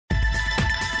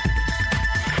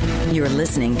You're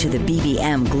listening to the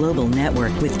BBM Global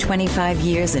Network with 25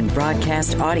 years in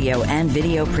broadcast audio and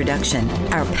video production.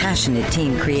 Our passionate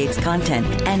team creates content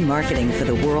and marketing for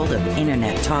the world of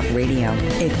Internet Talk Radio.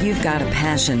 If you've got a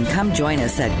passion, come join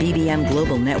us at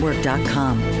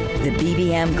bbmglobalnetwork.com. The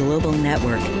BBM Global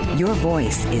Network. Your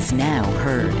voice is now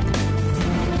heard.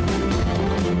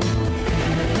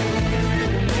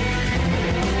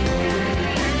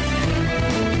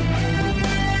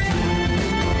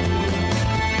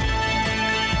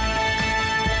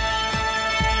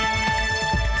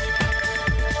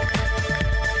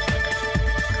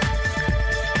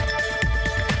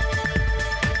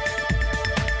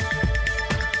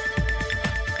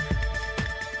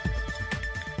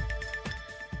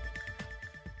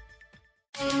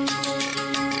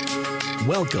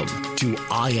 Welcome to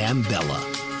I Am Bella.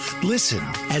 Listen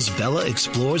as Bella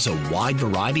explores a wide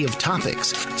variety of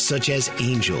topics such as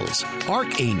angels,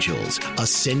 archangels,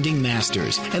 ascending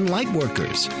masters, and light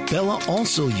workers. Bella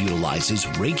also utilizes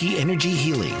Reiki energy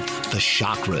healing, the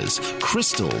chakras,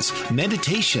 crystals,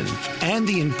 meditation, and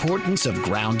the importance of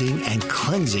grounding and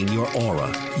cleansing your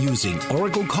aura using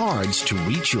oracle cards to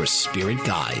reach your spirit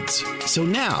guides. So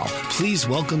now, please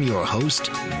welcome your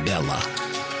host, Bella.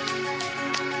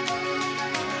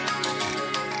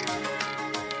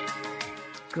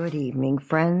 Good evening,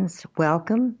 friends.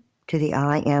 Welcome to the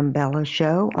I Am Bella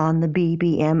show on the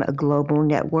BBM Global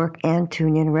Network and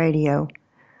TuneIn Radio.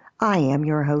 I am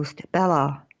your host,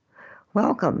 Bella.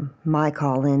 Welcome. My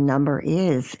call-in number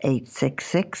is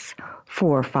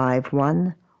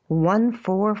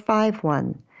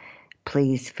 866-451-1451.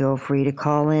 Please feel free to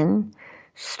call in,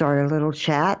 start a little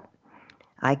chat.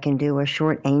 I can do a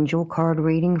short angel card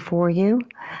reading for you.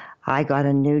 I got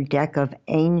a new deck of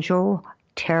angel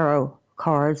tarot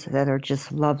cards that are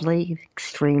just lovely,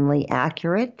 extremely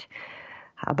accurate.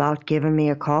 How about giving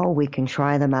me a call? We can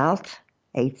try them out.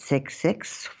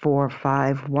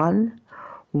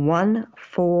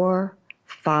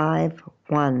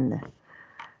 866-451-1451.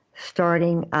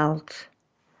 Starting out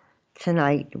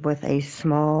tonight with a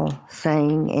small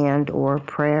saying and or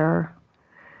prayer.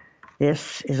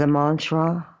 This is a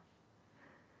mantra.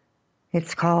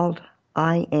 It's called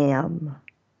I Am.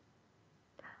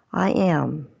 I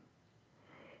am.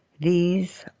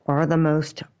 These are the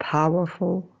most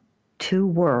powerful two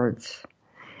words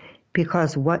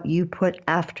because what you put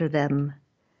after them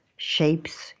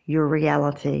shapes your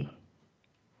reality.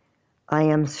 I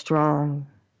am strong.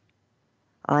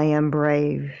 I am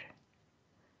brave.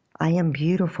 I am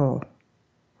beautiful.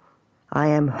 I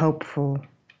am hopeful.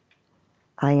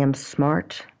 I am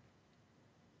smart.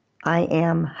 I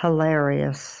am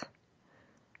hilarious.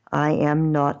 I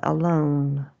am not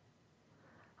alone.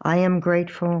 I am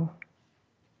grateful.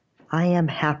 I am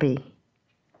happy.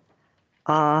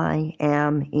 I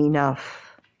am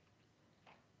enough.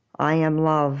 I am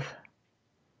love.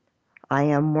 I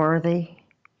am worthy.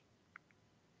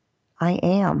 I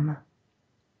am.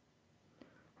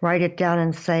 Write it down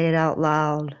and say it out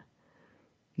loud.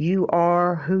 You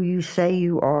are who you say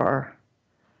you are.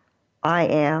 I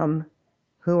am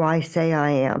who I say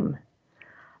I am.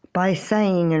 By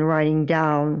saying and writing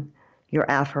down your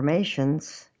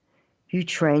affirmations, you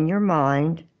train your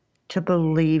mind to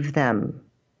believe them.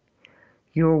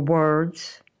 Your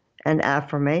words and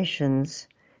affirmations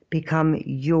become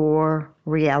your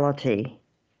reality.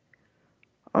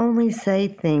 Only say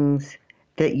things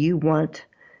that you want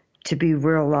to be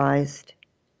realized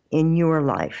in your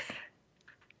life.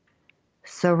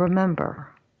 So remember,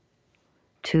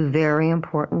 two very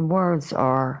important words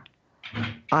are,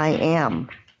 I am.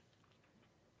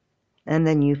 And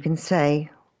then you can say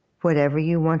whatever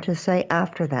you want to say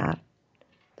after that.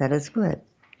 That is good.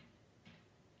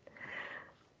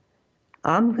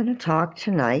 I'm going to talk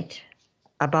tonight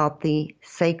about the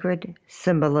sacred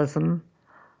symbolism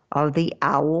of the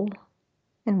owl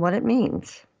and what it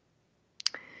means.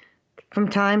 From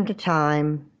time to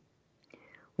time,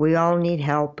 we all need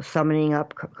help summoning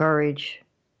up courage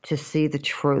to see the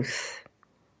truth.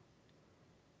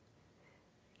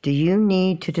 Do you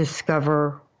need to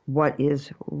discover what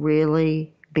is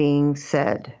really being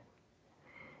said?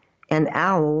 An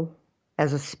owl,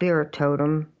 as a spirit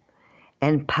totem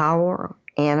and power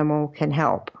animal, can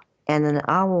help. And an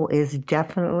owl is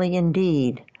definitely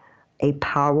indeed a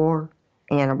power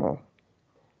animal.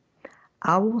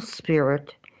 Owl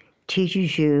spirit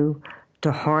teaches you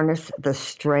to harness the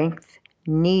strength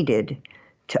needed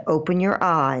to open your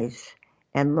eyes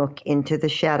and look into the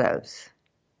shadows.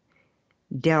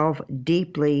 Delve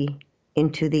deeply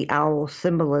into the owl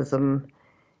symbolism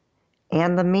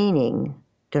and the meaning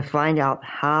to find out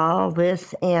how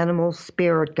this animal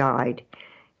spirit guide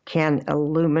can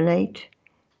illuminate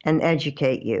and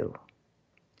educate you.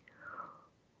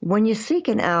 When you seek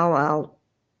an owl out,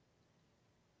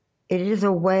 it is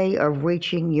a way of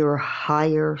reaching your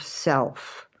higher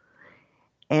self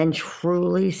and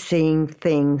truly seeing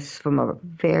things from a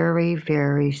very,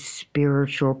 very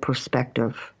spiritual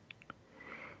perspective.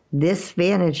 This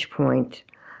vantage point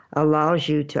allows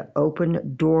you to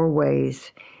open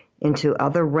doorways into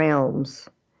other realms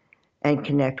and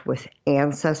connect with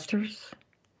ancestors,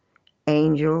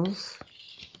 angels,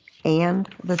 and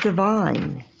the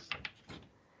divine.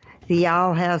 The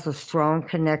owl has a strong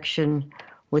connection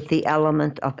with the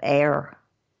element of air.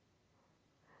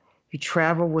 You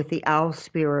travel with the owl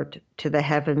spirit to the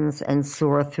heavens and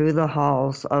soar through the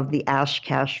halls of the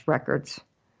Ashcash records.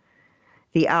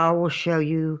 The owl will show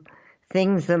you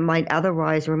things that might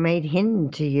otherwise remain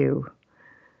hidden to you.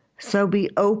 So be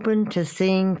open to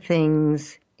seeing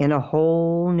things in a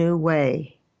whole new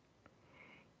way.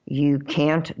 You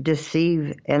can't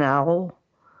deceive an owl,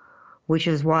 which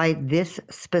is why this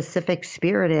specific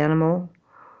spirit animal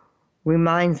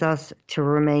reminds us to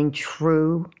remain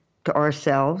true to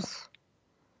ourselves,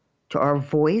 to our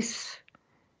voice,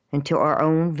 and to our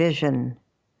own vision.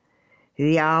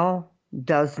 The owl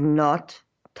does not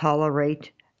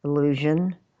tolerate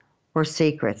illusion or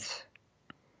secrets.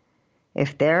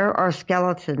 If there are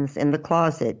skeletons in the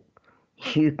closet,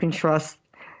 you can trust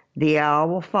the owl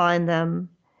will find them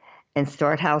and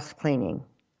start house cleaning.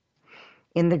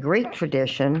 In the Greek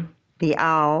tradition, the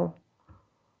owl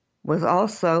was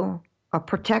also a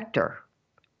protector.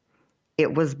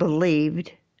 It was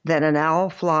believed that an owl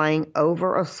flying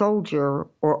over a soldier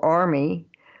or army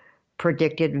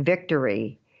predicted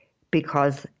victory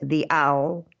because the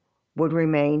owl would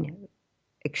remain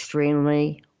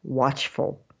extremely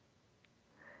watchful.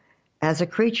 As a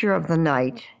creature of the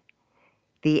night,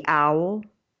 the owl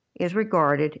is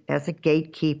regarded as a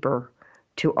gatekeeper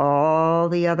to all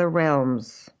the other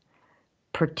realms,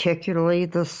 particularly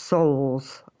the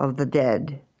souls of the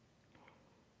dead.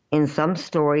 In some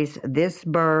stories, this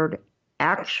bird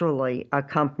actually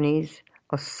accompanies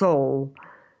a soul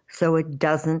so it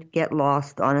doesn't get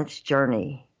lost on its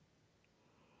journey.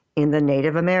 In the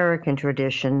Native American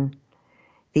tradition,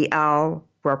 the owl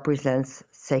represents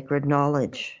sacred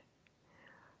knowledge.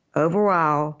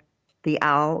 Overall, the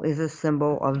owl is a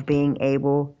symbol of being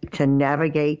able to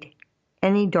navigate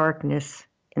any darkness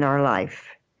in our life.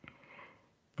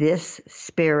 This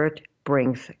spirit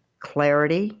brings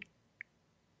clarity,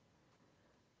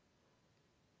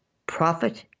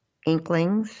 prophet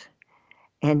inklings,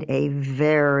 and a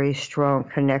very strong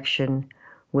connection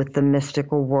with the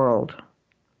mystical world.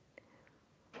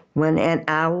 When an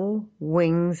owl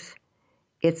wings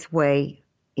its way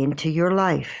into your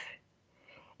life,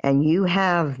 and you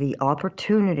have the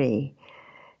opportunity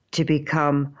to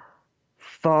become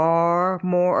far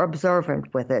more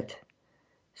observant with it,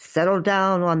 settle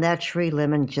down on that tree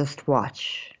limb and just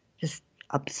watch. Just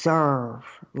observe,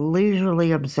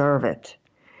 leisurely observe it.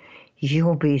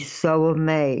 You'll be so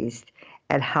amazed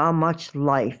at how much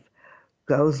life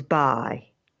goes by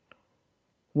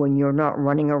when you're not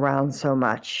running around so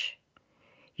much.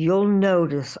 You'll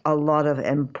notice a lot of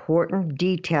important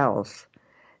details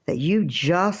that you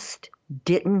just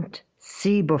didn't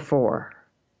see before.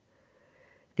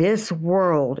 This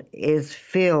world is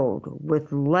filled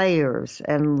with layers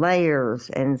and layers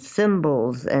and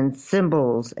symbols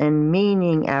and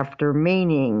meaning after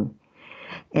meaning.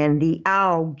 And the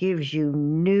owl gives you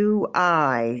new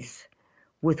eyes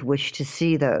with which to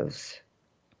see those.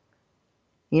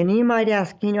 And you might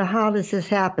ask, how does this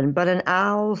happen? But an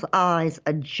owl's eyes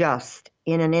adjust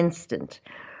in an instant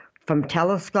from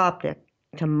telescopic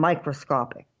to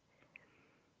microscopic.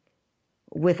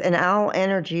 With an owl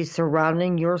energy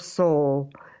surrounding your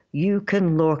soul, you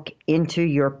can look into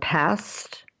your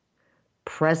past,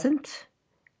 present,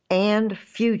 and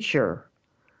future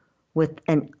with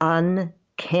an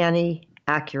uncanny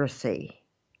accuracy.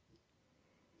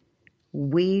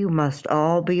 We must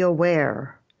all be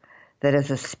aware that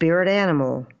as a spirit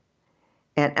animal,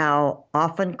 an owl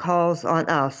often calls on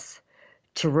us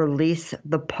to release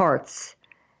the parts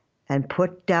and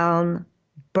put down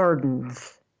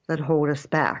burdens that hold us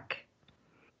back.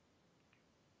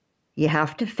 You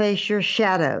have to face your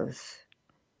shadows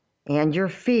and your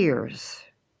fears,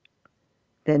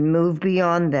 then move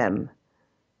beyond them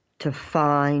to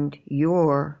find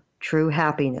your true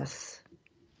happiness.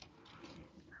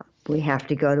 We have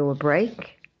to go to a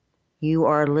break. You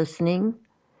are listening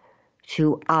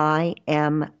to I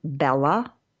Am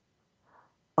Bella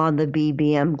on the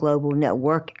BBM Global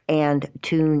Network and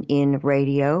TuneIn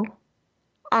Radio.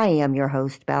 I am your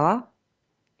host, Bella.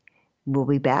 We'll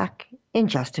be back in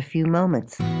just a few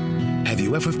moments. Have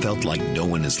you ever felt like no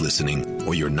one is listening?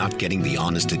 or you're not getting the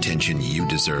honest attention you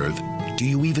deserve? Do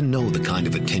you even know the kind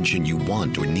of attention you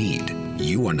want or need?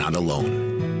 You are not alone.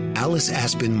 Alice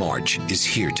Aspen March is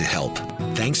here to help.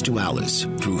 Thanks to Alice,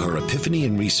 through her epiphany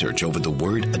and research over the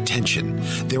word attention,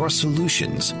 there are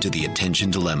solutions to the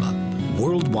attention dilemma.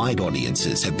 Worldwide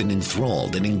audiences have been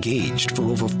enthralled and engaged for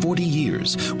over 40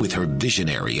 years with her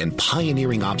visionary and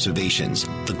pioneering observations.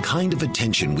 The kind of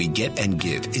attention we get and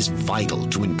give is vital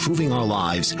to improving our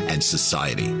lives and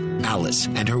society. Alice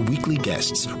and her weekly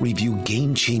guests review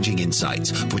game-changing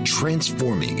insights for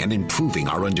transforming and improving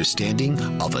our understanding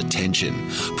of attention,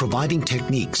 providing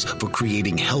techniques for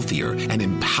creating healthier and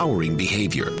empowering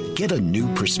behavior. Get a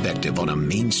new perspective on a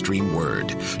mainstream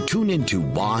word. Tune into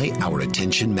Why Our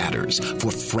Attention Matters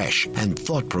for fresh and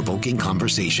thought-provoking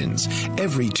conversations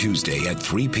every Tuesday at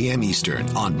 3 p.m. Eastern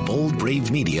on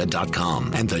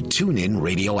boldbravemedia.com and the TuneIn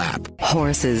Radio app.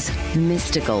 Horses,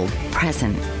 mystical,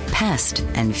 present, past,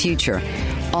 and future,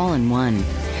 all in one.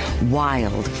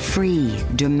 Wild, free,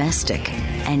 domestic,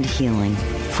 and healing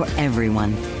for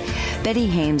everyone. Betty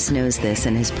Hames knows this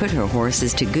and has put her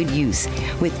horses to good use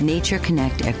with Nature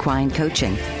Connect Equine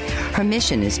Coaching. Her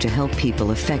mission is to help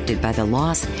people affected by the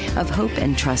loss of hope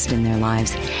and trust in their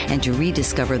lives and to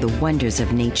rediscover the wonders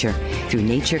of nature through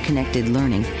nature-connected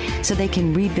learning so they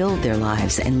can rebuild their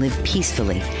lives and live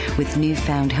peacefully with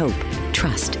newfound hope,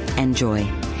 trust, and joy.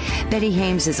 Betty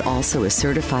Hames is also a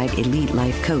certified elite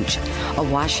life coach, a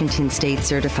Washington State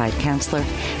certified counselor,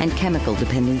 and chemical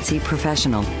dependency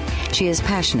professional. She is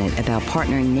passionate about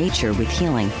partnering nature with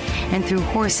healing, and through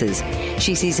horses,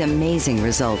 she sees amazing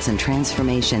results and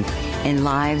transformation in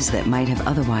lives that might have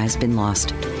otherwise been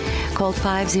lost. Call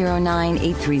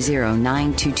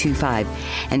 509-830-9225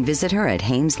 and visit her at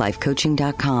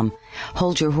HamesLifeCoaching.com.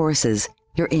 Hold your horses.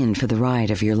 You're in for the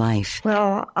ride of your life.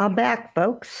 Well, I'm back,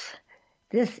 folks.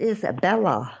 This is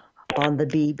Bella on the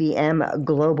BBM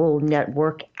Global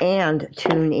Network and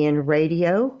TuneIn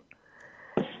Radio.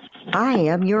 I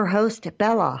am your host,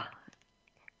 Bella.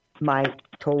 My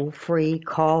toll-free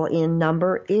call-in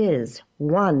number is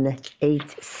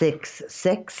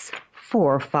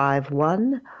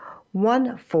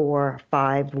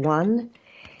 1-866-451-1451.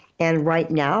 And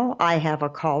right now, I have a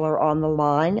caller on the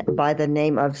line by the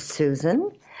name of Susan,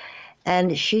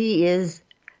 and she is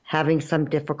having some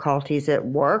difficulties at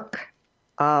work.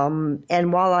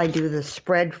 And while I do the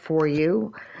spread for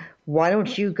you, why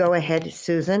don't you go ahead,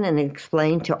 Susan, and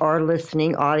explain to our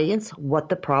listening audience what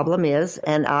the problem is,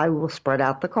 and I will spread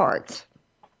out the cards.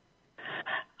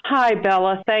 Hi,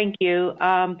 Bella. Thank you.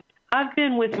 I've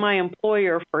been with my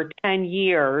employer for 10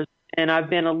 years, and I've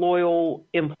been a loyal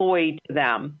employee to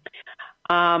them.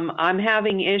 I'm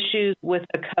having issues with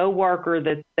a coworker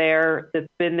that's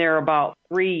been there about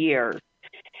 3 years.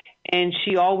 And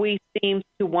she always seems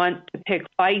to want to pick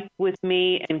fights with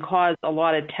me and cause a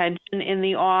lot of tension in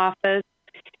the office.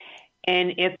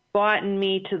 And it's gotten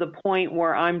me to the point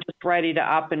where I'm just ready to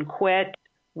up and quit,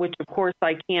 which, of course,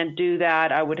 I can't do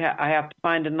that. I have to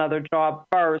find another job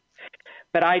first.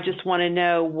 But I just want to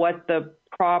know what the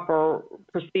proper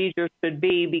procedure should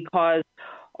be because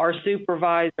our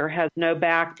supervisor has no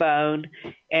backbone,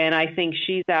 and I think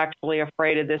she's actually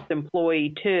afraid of this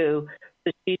employee, too.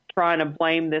 So she's trying to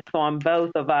blame this on both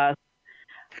of us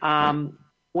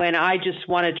when I just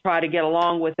want to try to get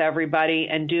along with everybody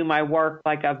and do my work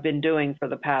like I've been doing for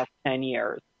the past 10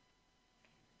 years.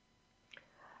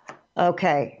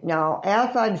 Okay. Now,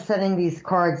 as I'm sending these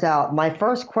cards out, my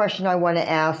first question I want to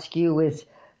ask you is,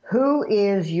 who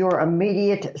is your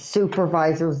immediate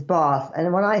supervisor's boss?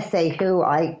 And when I say who,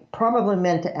 I probably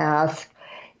meant to ask,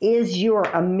 is your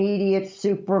immediate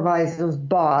supervisor's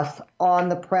boss on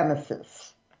the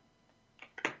premises?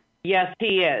 Yes,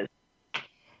 he is.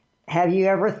 Have you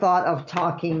ever thought of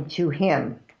talking to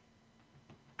him?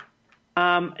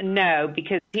 No,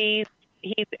 because he's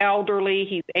elderly.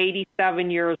 He's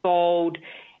 87 years old,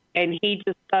 and he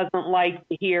just doesn't like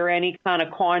to hear any kind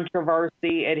of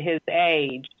controversy at his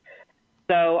age.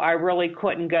 So I really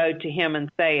couldn't go to him and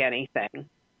say anything.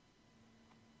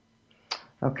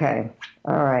 Okay.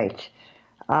 All right.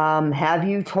 Have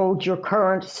you told your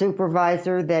current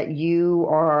supervisor that you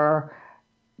are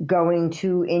going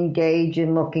to engage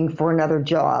in looking for another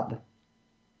job?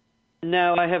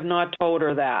 No, I have not told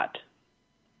her that.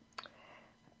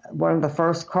 One of the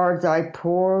first cards I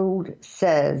pulled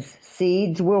says,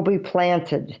 seeds will be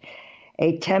planted,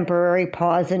 a temporary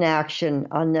pause in action,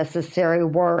 unnecessary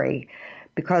worry.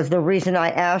 Because the reason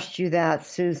I asked you that,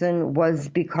 Susan, was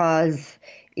because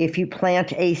if you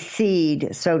plant a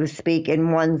seed, so to speak,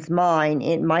 in one's mind,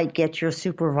 it might get your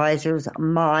supervisor's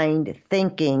mind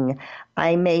thinking,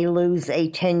 I may lose a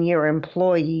 10-year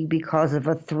employee because of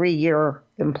a 3-year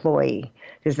employee.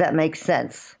 Does that make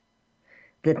sense?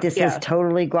 That this has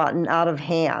totally gotten out of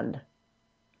hand.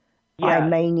 Yes. I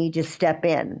may need to step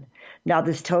in. Now,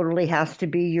 this totally has to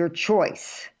be your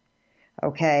choice.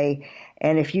 Okay?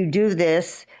 And if you do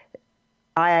this,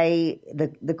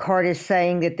 the card is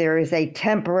saying that there is a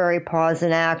temporary pause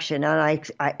in action, and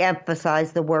I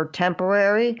emphasize the word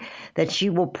temporary, that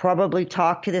she will probably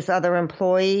talk to this other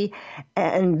employee,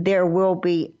 and there will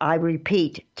be, I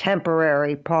repeat,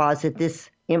 temporary pause, that this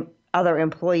other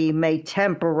employee may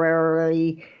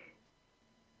temporarily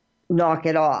knock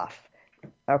it off.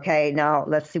 Okay, now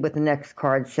let's see what the next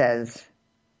card says.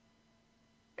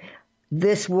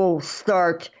 This will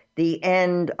start the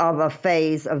end of a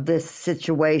phase of this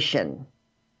situation.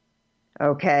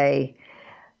 Okay,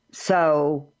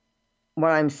 so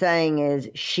what I'm saying is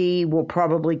she will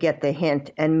probably get the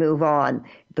hint and move on.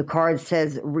 The card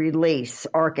says release.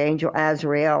 Archangel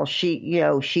Azrael,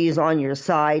 she's on your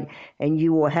side, and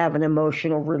you will have an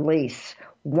emotional release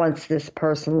once this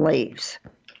person leaves.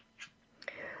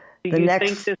 Do you think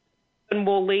this person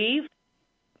will leave?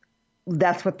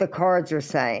 That's what the cards are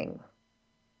saying.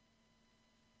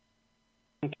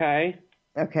 Okay.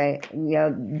 Okay.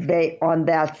 They on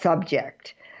that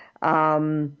subject.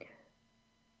 Have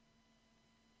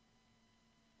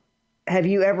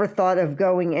you ever thought of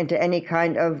going into any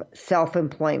kind of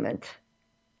self-employment?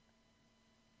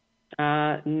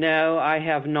 No, I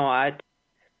have not.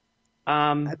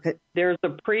 Okay. There's a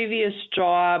previous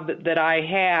job that I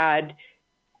had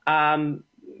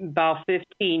about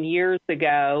 15 years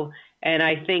ago, and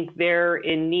I think they're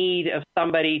in need of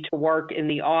somebody to work in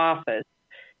the office.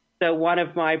 So one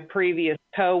of my previous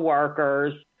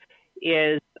coworkers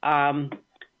is going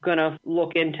to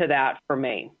look into that for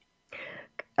me.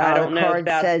 I don't know if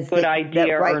that's a good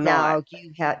idea or not.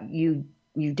 Right now,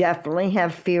 you definitely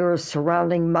have fears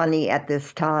surrounding money at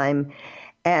this time,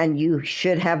 and you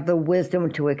should have the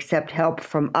wisdom to accept help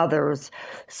from others.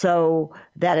 So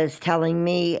that is telling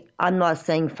me, I'm not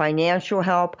saying financial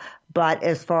help, but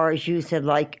as far as you said,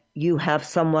 like you have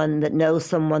someone that knows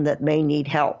someone that may need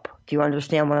help. Do you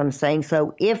understand what I'm saying?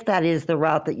 So if that is the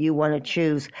route that you want to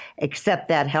choose, accept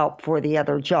that help for the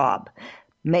other job.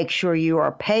 Make sure you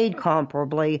are paid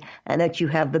comparably and that you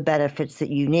have the benefits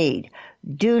that you need.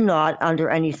 Do not, under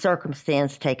any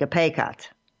circumstance, take a pay cut.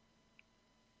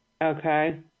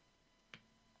 Okay.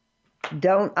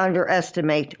 Don't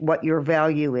underestimate what your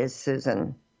value is,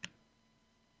 Susan.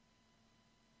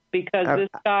 Because this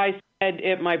guy said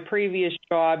at my previous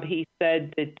job, he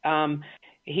said that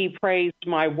he praised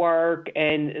my work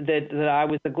and that I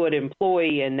was a good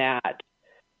employee in that.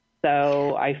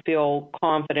 So I feel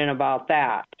confident about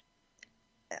that.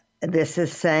 This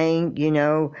is saying,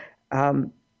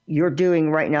 you're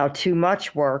doing right now too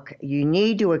much work. You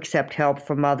need to accept help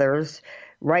from others.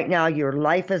 Right now, your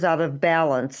life is out of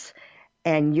balance,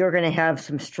 and you're going to have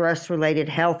some stress-related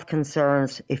health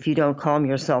concerns if you don't calm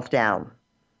yourself down.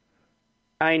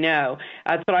 I know.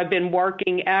 That's what I've been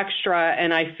working extra,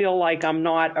 and I feel like I'm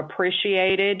not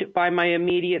appreciated by my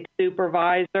immediate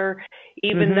supervisor,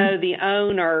 even though the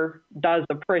owner does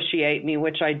appreciate me,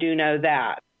 which I do know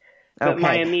that. But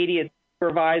my immediate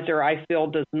supervisor, I feel,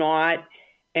 does not,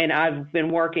 and I've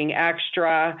been working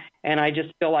extra, and I just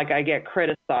feel like I get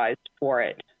criticized for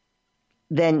it.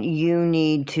 Then you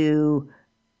need to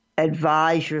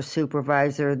advise your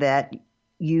supervisor that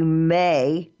you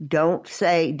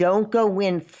don't go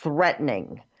in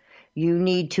threatening. You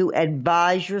need to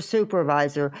advise your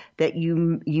supervisor that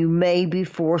you may be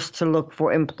forced to look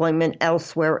for employment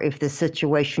elsewhere if the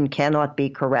situation cannot be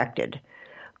corrected.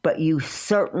 But you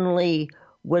certainly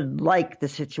would like the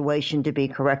situation to be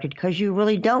corrected because you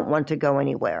really don't want to go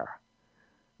anywhere.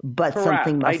 But Correct.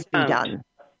 Something must be done.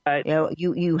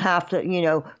 You have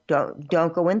to,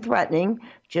 don't go in threatening.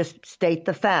 Just state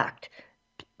the fact.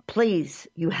 Please,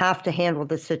 you have to handle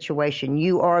the situation.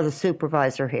 You are the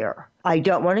supervisor here. I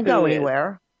don't want to go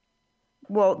anywhere.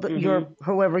 Well,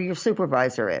 whoever your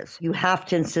supervisor is, you have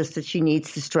to insist that she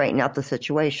needs to straighten out the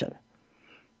situation.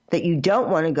 That you don't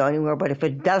want to go anywhere, but if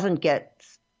it doesn't get,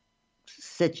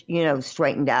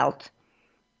 straightened out,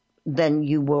 then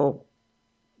you will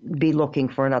be looking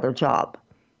for another job.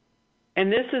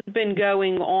 And this has been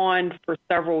going on for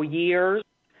several years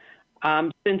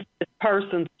since this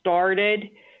person started.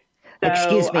 So,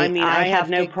 Excuse me. I have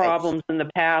no problems in the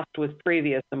past with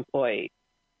previous employees.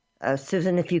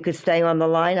 Susan, if you could stay on the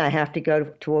line, I have to go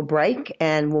to a break,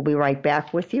 and we'll be right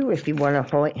back with you if you want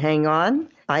to hang on.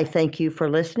 I thank you for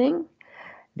listening.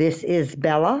 This is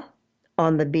Bella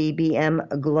on the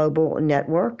BBM Global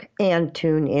Network and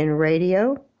TuneIn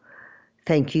Radio.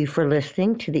 Thank you for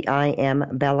listening to the I Am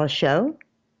Bella Show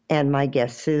and my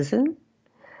guest, Susan.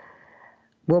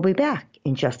 We'll be back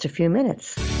in just a few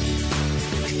minutes.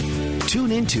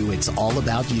 Tune into It's All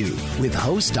About You with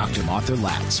host Dr. Martha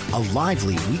Latz, a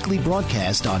lively weekly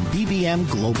broadcast on BBM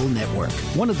Global Network,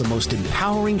 one of the most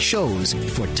empowering shows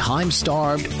for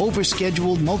time-starved,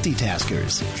 overscheduled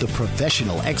multitaskers. The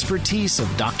professional expertise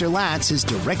of Dr. Latz is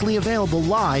directly available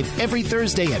live every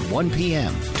Thursday at 1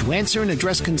 p.m. to answer and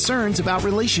address concerns about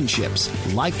relationships,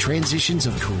 life transitions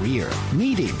of career,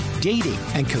 meeting, dating,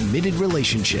 and committed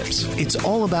relationships. It's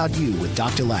All About You with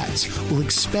Dr. Latz will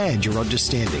expand your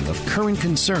understanding of current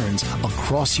concerns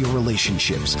across your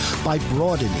relationships by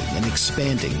broadening and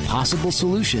expanding possible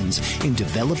solutions in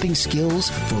developing skills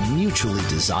for mutually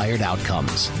desired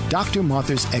outcomes. Dr.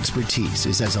 Martha's expertise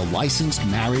is as a licensed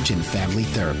marriage and family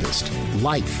therapist,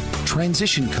 life,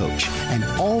 transition coach, and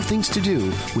all things to do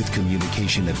with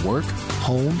communication at work,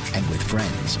 home, and with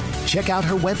friends. Check out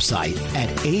her website at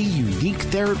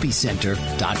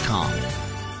auniquetherapycenter.com.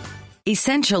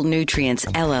 Essential Nutrients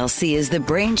LLC is the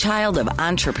brainchild of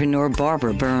entrepreneur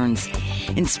Barbara Burns.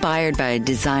 Inspired by a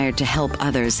desire to help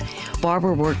others,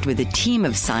 Barbara worked with a team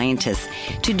of scientists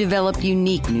to develop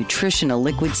unique nutritional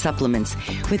liquid supplements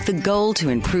with the goal to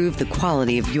improve the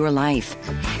quality of your life.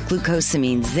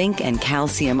 Glucosamine, zinc, and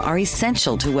calcium are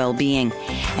essential to well-being,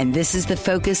 and this is the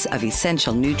focus of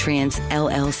Essential Nutrients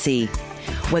LLC.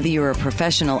 Whether you're a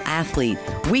professional athlete,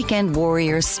 weekend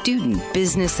warrior, student,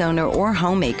 business owner, or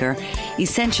homemaker,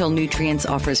 Essential Nutrients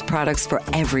offers products for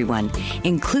everyone,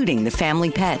 including the family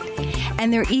pet.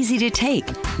 And they're easy to take,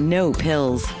 no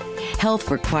pills. Health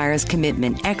requires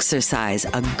commitment, exercise,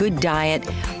 a good diet,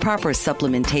 proper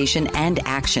supplementation, and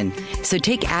action. So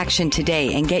take action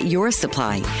today and get your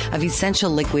supply of essential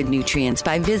liquid nutrients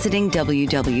by visiting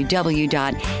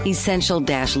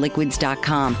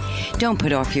www.essential-liquids.com. Don't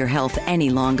put off your health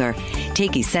any longer.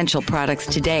 Take essential products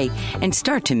today and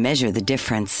start to measure the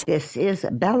difference. This is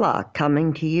Bella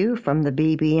coming to you from the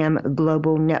BBM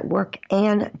Global Network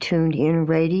and Tuned In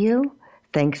Radio.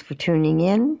 Thanks for tuning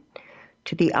in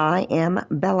to the I Am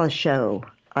Bella Show.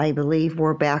 I believe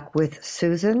we're back with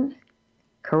Susan.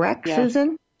 Correct, yes.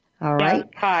 Susan? All right.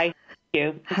 Hi.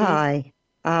 Thank you. Hi.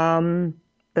 The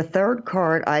third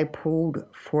card I pulled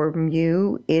from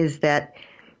you is that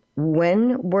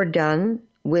when we're done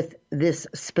with this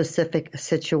specific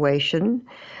situation,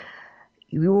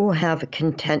 you will have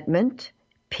contentment,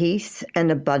 peace,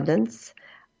 and abundance,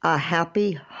 a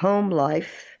happy home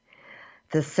life,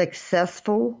 the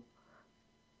successful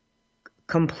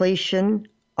completion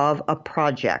of a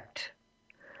project.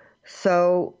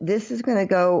 So this is going to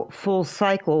go full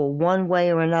cycle one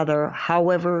way or another,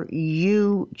 however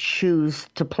you choose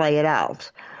to play it out,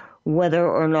 whether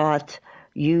or not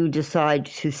you decide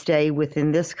to stay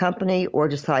within this company or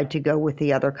decide to go with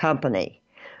the other company.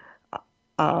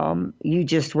 You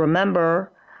just remember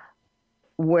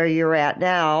where you're at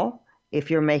now. If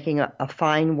you're making a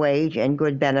fine wage and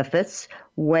good benefits,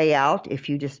 weigh out if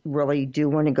you just really do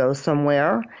want to go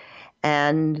somewhere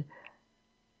and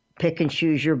pick and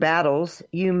choose your battles.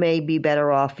 You may be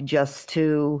better off just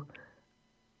to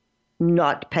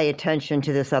not pay attention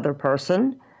to this other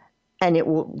person, and it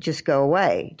will just go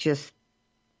away. Just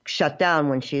shut down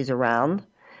when she's around.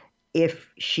 If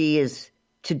she is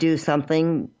to do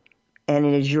something and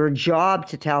it is your job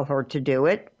to tell her to do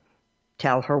it,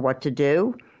 tell her what to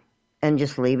do, and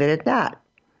just leave it at that.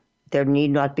 There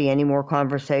need not be any more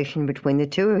conversation between the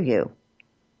two of you.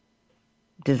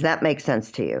 Does that make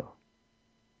sense to you?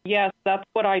 Yes, that's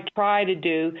what I try to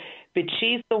do, but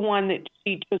she's the one that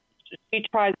she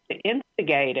tries to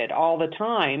instigate it all the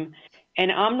time,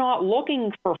 and I'm not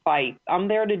looking for fights. I'm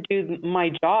there to do my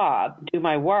job, do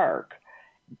my work,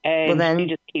 and well, then, she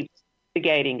just keeps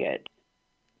instigating it.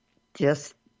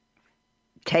 Just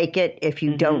take it. If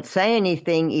you don't say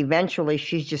anything, eventually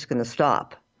she's just going to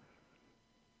stop.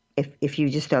 If you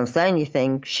just don't say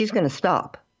anything, she's going to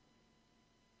stop.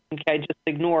 Okay, just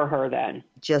ignore her then.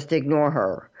 Just ignore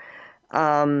her.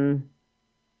 The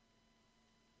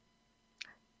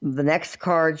next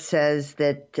card says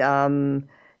that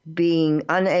being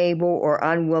unable or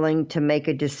unwilling to make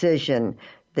a decision,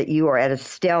 that you are at a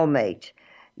stalemate.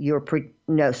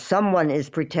 Someone is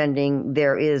pretending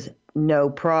there is no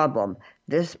problem.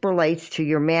 This relates to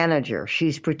your manager.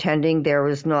 She's pretending there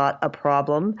is not a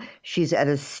problem. She's at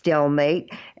a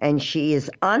stalemate, and she is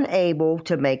unable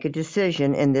to make a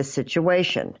decision in this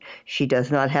situation. She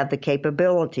does not have the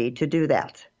capability to do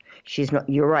that.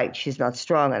 You're right, she's not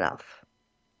strong enough.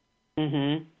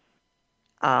 Mm-hmm.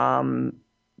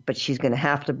 But she's going to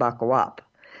have to buckle up.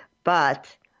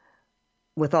 But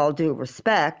with all due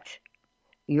respect,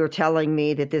 you're telling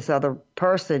me that this other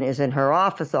person is in her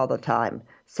office all the time.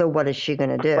 So what is she going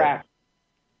to do? Correct.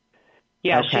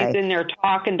 Yeah, Okay. she's in there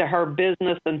talking to her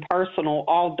business and personal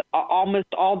almost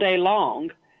all day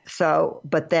long. So,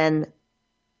 but then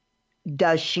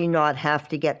does she not have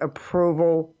to get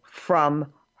approval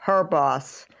from her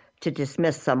boss to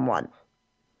dismiss someone?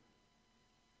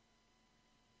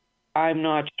 I'm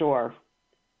not sure.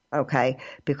 Okay,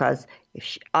 because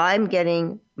if I'm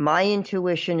getting, my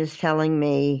intuition is telling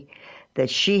me that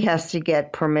she has to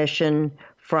get permission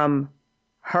from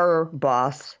her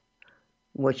boss,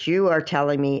 which you are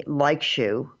telling me likes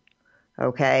you,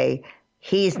 okay?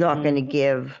 He's not going to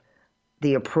give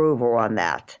the approval on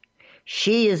that.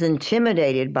 She is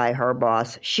intimidated by her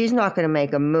boss. She's not going to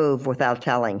make a move without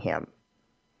telling him.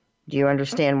 Do you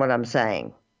understand what I'm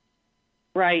saying?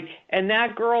 Right. And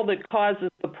that girl that causes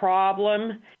the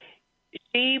problem,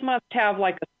 she must have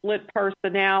like a split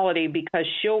personality, because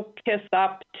she'll kiss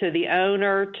up to the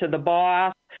owner, to the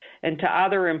boss, and to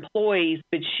other employees,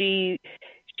 but she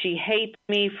hates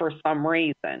me for some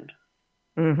reason.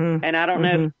 Mm-hmm. And I don't know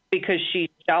if it's because she's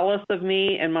jealous of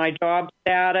me and my job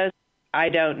status. I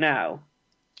don't know.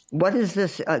 What is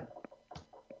this? Are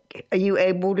you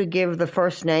able to give the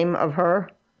first name of her?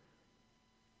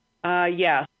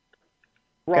 Yes.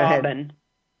 Go ahead. Robin.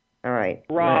 All right.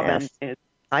 Robin is.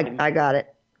 I got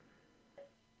it.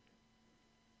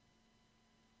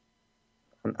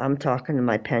 I'm talking to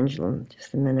my pendulum.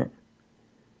 Just a minute.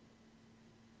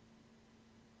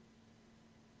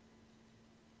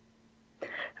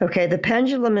 Okay, the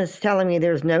pendulum is telling me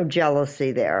there's no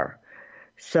jealousy there.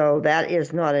 So that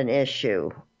is not an issue.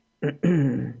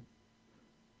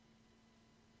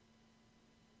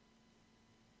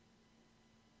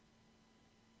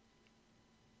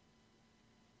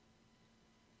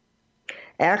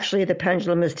 Actually, the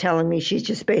pendulum is telling me she's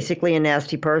just basically a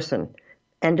nasty person.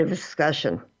 End of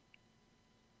discussion.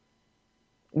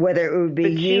 Whether it would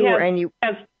be you or any...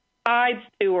 has sides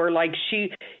to her, like she's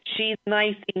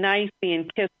nicey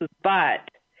and kisses butt,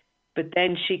 but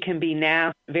then she can be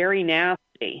very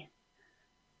nasty.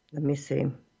 Let me see.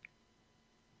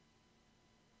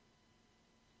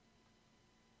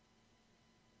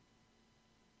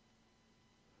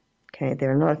 Okay,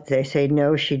 they say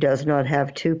no, she does not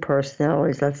have two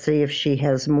personalities. Let's see if she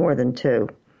has more than two.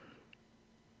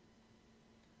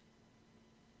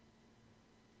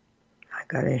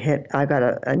 I got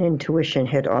an intuition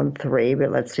hit on 3,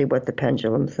 but let's see what the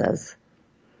pendulum says.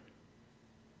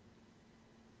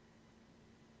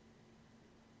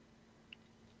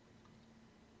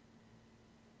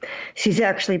 She's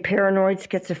actually paranoid,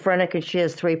 schizophrenic, and she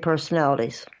has 3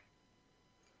 personalities.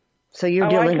 So you're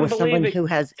dealing with someone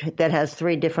that has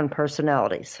 3 different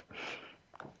personalities.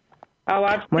 Oh,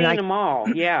 I've seen them all,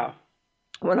 yeah.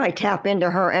 When I tap into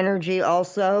her energy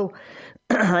also,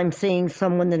 I'm seeing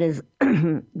someone that is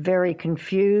very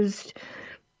confused.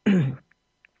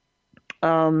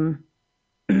 I'm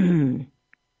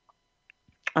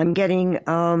getting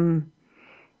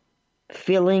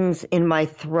feelings in my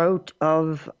throat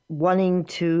of wanting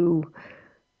to,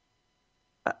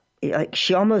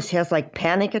 she almost has like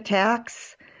panic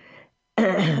attacks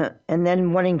and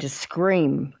then wanting to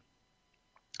scream.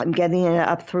 I'm getting it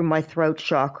up through my throat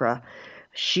chakra.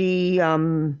 She,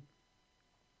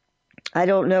 I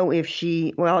don't know if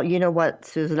she, well, you know what,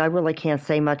 Susan, I really can't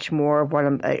say much more of what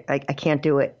I can't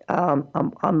do it.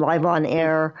 I'm live on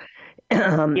air.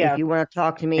 If you want to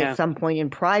talk to me at some point in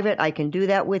private, I can do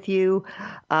that with you.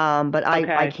 But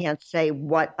I can't say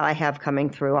what I have coming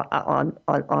through on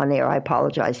air. I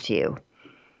apologize to you.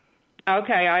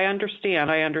 Okay, I understand.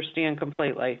 I understand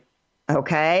completely.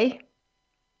 Okay?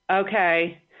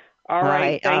 Okay. All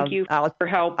right. Thank you for your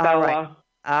help, Bella.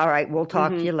 All right. We'll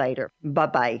talk to you later.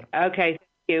 Bye-bye. Okay. Thank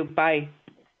you. Bye.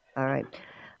 All right.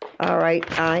 All right.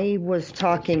 I was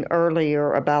talking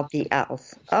earlier about the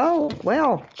owls. Oh,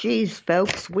 well, geez,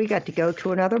 folks, we got to go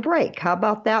to another break. How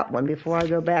about that one before I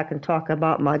go back and talk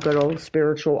about my good old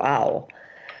spiritual owl?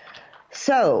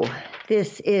 So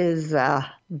this is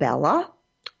Bella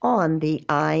on the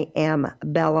I Am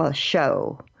Bella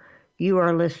show. You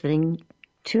are listening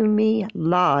to me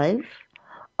live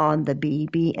on the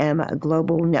BBM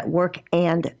Global Network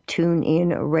and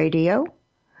TuneIn Radio.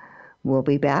 We'll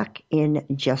be back in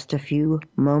just a few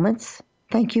moments.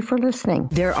 Thank you for listening.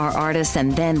 There are artists,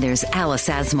 and then there's Alice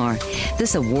Asmar.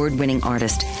 This award-winning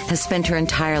artist has spent her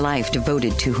entire life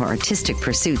devoted to her artistic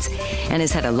pursuits and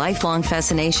has had a lifelong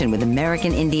fascination with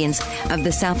American Indians of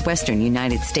the southwestern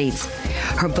United States.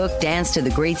 Her book, Dance to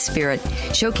the Great Spirit,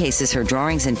 showcases her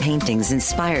drawings and paintings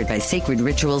inspired by sacred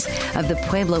rituals of the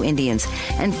Pueblo Indians,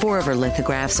 and 4 of her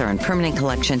lithographs are in permanent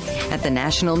collection at the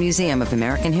National Museum of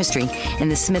American History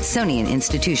and the Smithsonian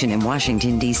Institution in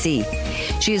Washington, D.C.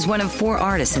 She is one of 4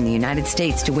 artists in the United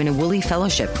States to win a Woolley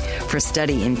Fellowship for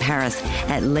study in Paris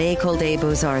at l'École des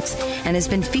Beaux-Arts and has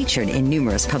been featured in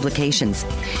numerous publications.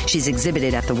 She's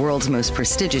exhibited at the world's most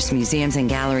prestigious museums and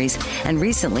galleries and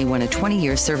recently won a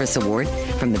 20-year service award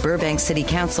from the Burbank City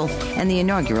Council and the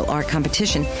inaugural art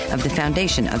competition of the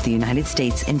Foundation of the United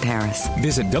States in Paris.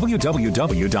 Visit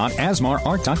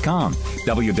www.asmarart.com,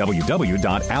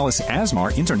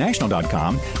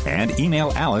 www.aliceasmarinternational.com, and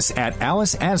email Alice at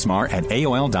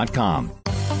aliceasmar@aol.com.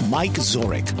 Mike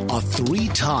Zorich, a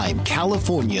three-time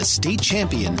California state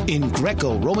champion in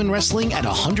Greco-Roman wrestling at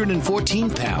 114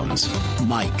 pounds.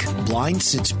 Mike, blind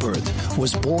since birth,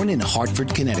 was born in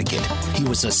Hartford, Connecticut. He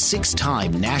was a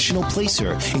six-time national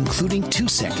placer, including 2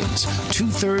 seconds,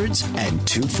 2/3, and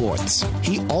 2/4.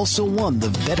 He also won the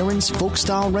Veterans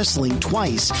Folk-Style Wrestling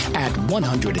twice at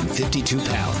 152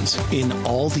 pounds. In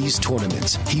all these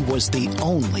tournaments, he was the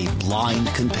only blind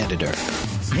competitor.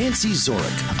 Nancy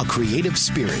Zorich, a creative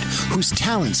spirit whose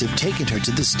talents have taken her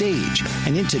to the stage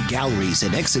and into galleries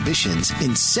and exhibitions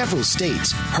in several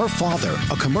states. Her father,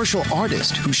 a commercial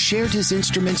artist who shared his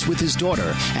instruments with his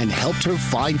daughter and helped her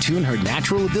fine-tune her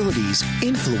natural abilities,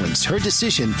 influenced her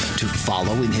decision to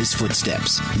follow in his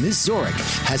footsteps. Ms. Zorich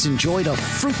has enjoyed a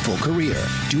fruitful career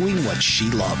doing what she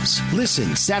loves.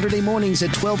 Listen Saturday mornings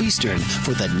at 12 Eastern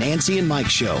for the Nancy and Mike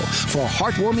Show for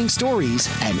heartwarming stories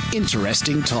and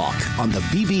interesting talk on the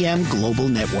BBM Global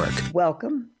Network.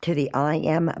 Welcome to the I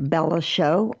Am Bella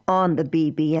Show on the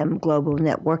BBM Global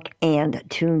Network and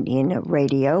TuneIn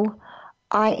Radio.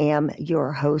 I am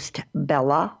your host,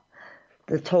 Bella.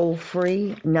 The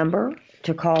toll-free number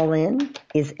to call in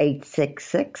is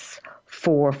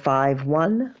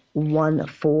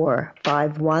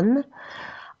 866-451-1451.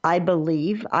 I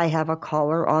believe I have a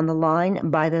caller on the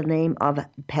line by the name of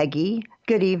Peggy.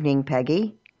 Good evening,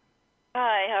 Peggy.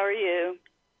 Hi, how are you?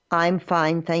 I'm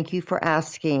fine. Thank you for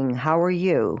asking. How are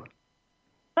you?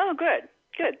 Oh, good.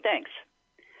 Good, thanks.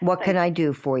 What can I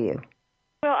do for you?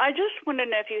 Well, I just wanted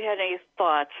to know if you had any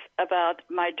thoughts about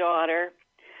my daughter.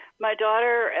 My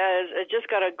daughter has just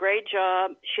got a great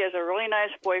job. She has a really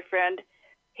nice boyfriend.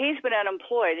 He's been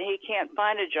unemployed, and he can't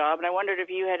find a job. And I wondered if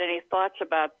you had any thoughts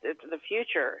about the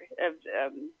future of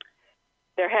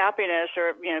their happiness,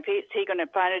 or is he going to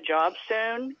find a job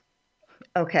soon?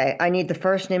 Okay, I need the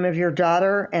first name of your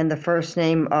daughter and the first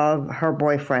name of her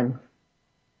boyfriend.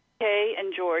 Kay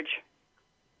and George.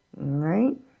 All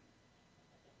right.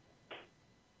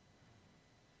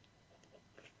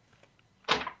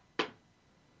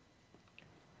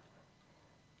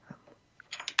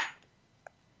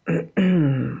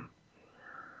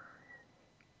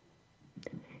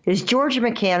 Is George a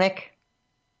mechanic?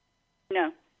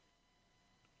 No.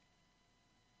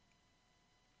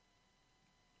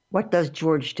 What does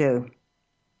George do?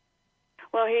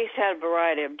 Well, he's had a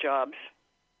variety of jobs.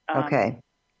 Okay.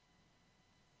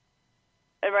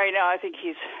 And right now, I think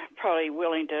he's probably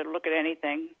willing to look at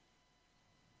anything.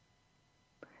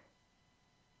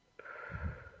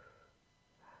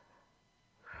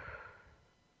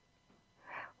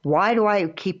 Why do I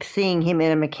keep seeing him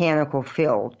in a mechanical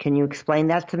field? Can you explain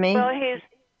that to me? Well, he's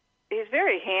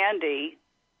very handy.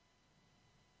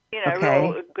 Okay.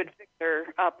 Real good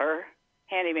fixer-upper,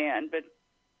 handyman, but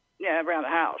around the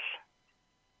house.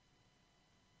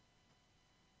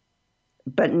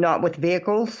 But not with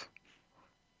vehicles?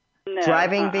 No.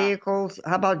 Driving vehicles?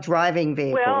 How about driving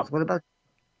vehicles? Well, What about?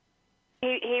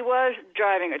 He was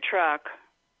driving a truck.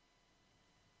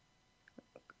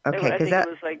 Okay, I because think it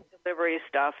was like delivery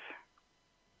stuff.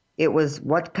 It was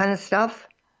what kind of stuff?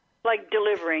 Like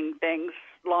delivering things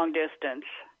long distance.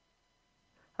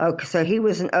 Oh, so he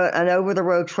was an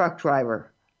over-the-road truck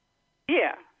driver.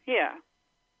 Yeah, yeah.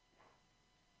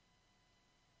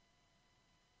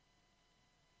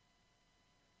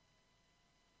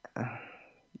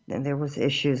 And there was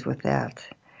issues with that.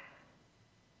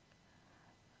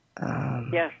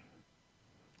 Yes.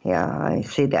 Yeah, I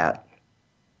see that.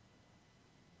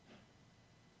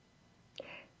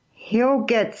 He'll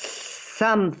get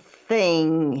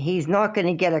something. He's not going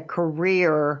to get a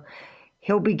career.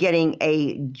 He'll be getting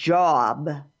a job,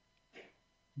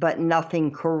 but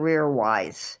nothing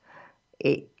career-wise.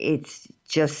 It's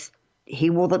just, he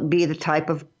will be the type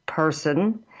of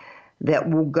person that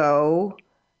will go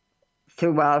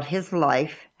throughout his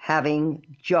life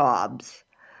having jobs.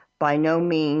 By no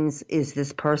means is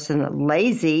this person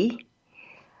lazy.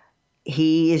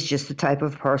 He is just the type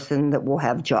of person that will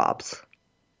have jobs.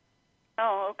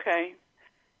 Oh, okay.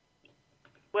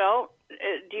 Well,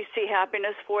 do you see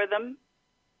happiness for them?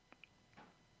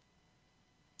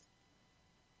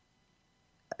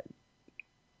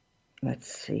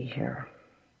 Let's see here.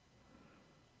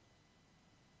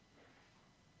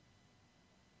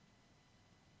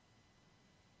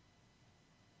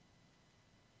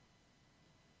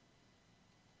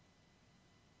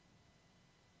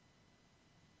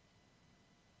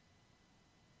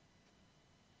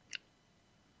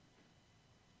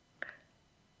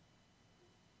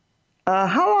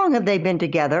 How long have they been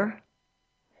together?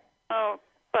 Oh,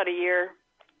 about a year.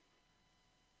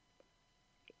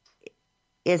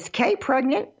 Is Kay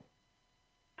pregnant?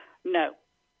 No.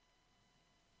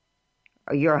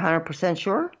 You're 100%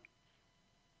 sure?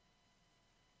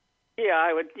 Yeah,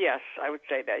 I would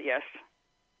say that, yes.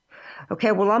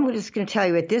 Okay, well, I'm just going to tell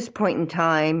you at this point in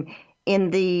time, in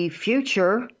the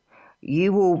future,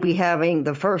 you will be having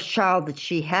the first child that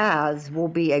she has will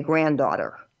be a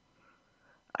granddaughter.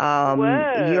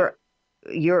 Whoa.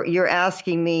 You're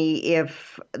asking me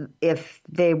if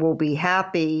they will be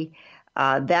happy.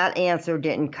 That answer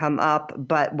didn't come up,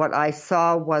 but what I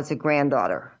saw was a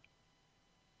granddaughter.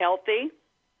 Healthy?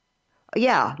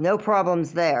 Yeah, no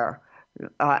problems there.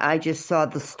 I just saw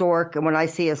the stork, and when I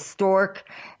see a stork,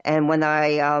 and when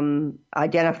I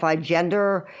identify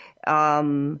gender,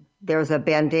 there's a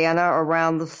bandana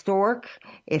around the stork.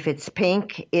 If it's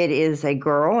pink, it is a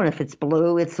girl, and if it's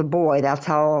blue, it's a boy. That's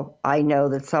how I know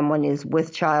that someone is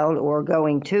with child or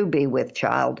going to be with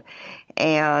child.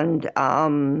 And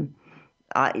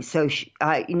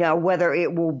whether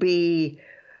it will be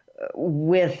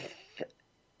with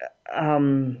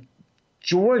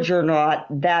George or not,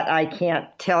 that I can't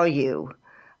tell you.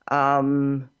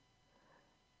 I'm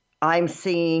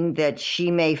seeing that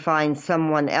she may find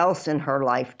someone else in her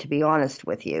life, to be honest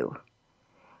with you.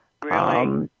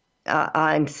 Really?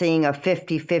 I'm seeing a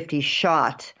 50-50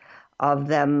 shot of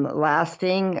them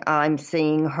lasting. I'm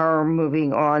seeing her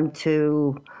moving on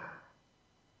to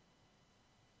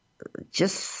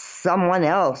just someone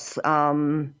else.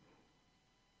 Someone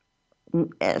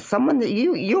that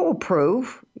you'll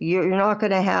approve. You're not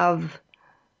going to have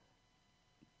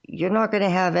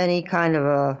any kind of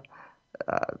a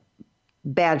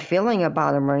bad feeling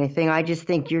about him or anything. I just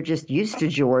think you're just used to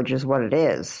George is what it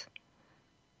is.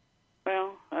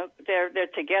 Well, they're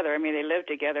together. I mean, they live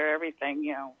together,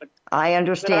 everything, But, I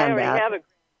understand but I already that. have a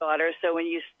granddaughter, so when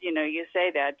you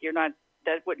say that,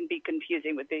 that wouldn't be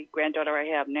confusing with the granddaughter I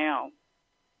have now.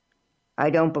 I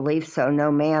don't believe so.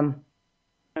 No, ma'am.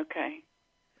 Okay.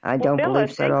 I don't Bella,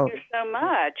 believe so at all. Thank you so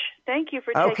much. Thank you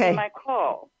for taking my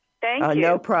call. Thank you.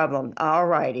 No problem. All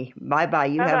righty. Bye-bye.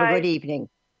 You have a good evening.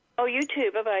 Oh, you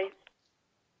too. Bye-bye.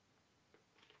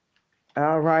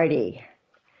 All righty.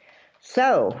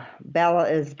 So, Bella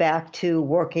is back to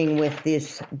working with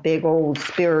this big old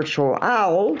spiritual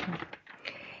owl.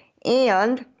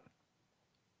 And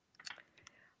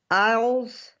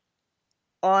owls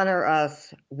honor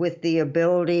us with the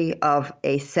ability of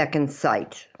a second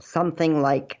sight. Something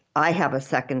like I have a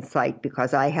second sight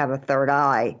because I have a third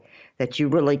eye that you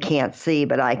really can't see,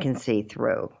 but I can see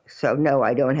through. So no,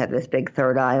 I don't have this big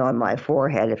third eye on my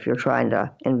forehead if you're trying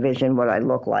to envision what I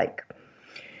look like.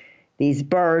 These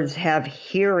birds have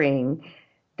hearing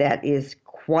that is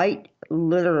quite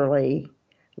literally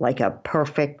like a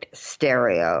perfect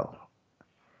stereo.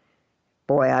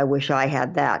 Boy, I wish I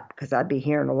had that because I'd be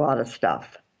hearing a lot of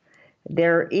stuff.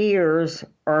 Their ears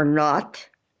are not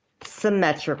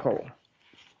symmetrical.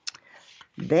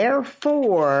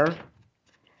 Therefore,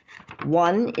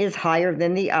 one is higher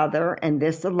than the other, and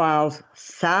this allows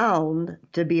sound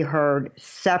to be heard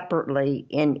separately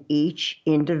in each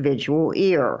individual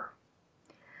ear.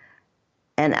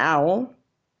 An owl,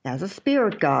 as a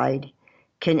spirit guide,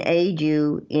 can aid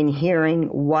you in hearing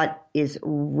what is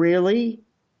really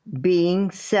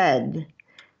being said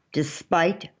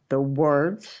despite the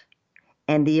words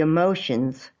and the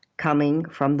emotions coming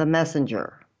from the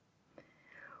messenger.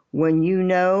 When you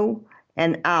know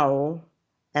an owl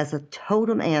as a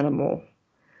totem animal,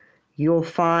 you'll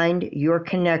find your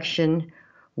connection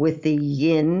with the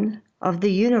yin of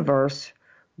the universe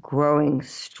growing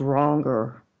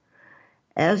stronger,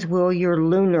 as will your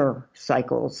lunar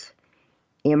cycles.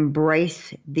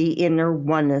 Embrace the inner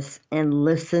oneness and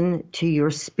listen to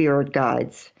your spirit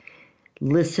guides.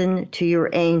 Listen to your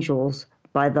angels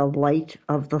by the light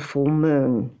of the full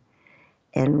moon,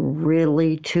 and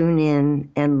really tune in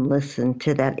and listen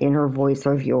to that inner voice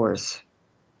of yours.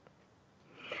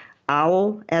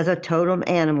 Owl as a totem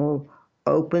animal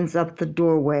opens up the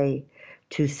doorway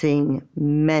to seeing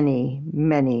many,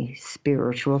 many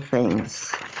spiritual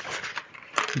things.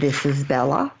 This is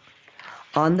Bella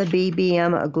on the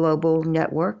BBM Global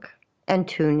Network and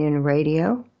TuneIn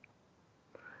Radio.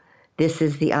 This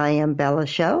is the I Am Bella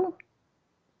Show.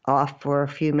 Off for a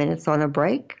few minutes on a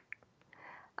break.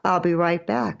 I'll be right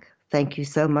back. Thank you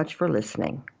so much for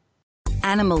listening.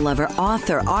 Animal lover,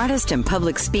 author, artist, and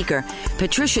public speaker,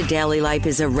 Patricia Daly-Lipe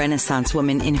is a Renaissance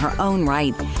woman in her own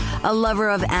right. A lover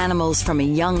of animals from a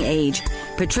young age,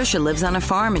 Patricia lives on a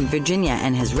farm in Virginia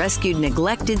and has rescued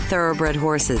neglected thoroughbred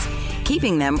horses,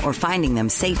 keeping them or finding them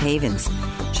safe havens.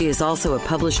 She is also a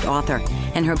published author,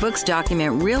 and her books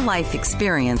document real-life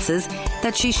experiences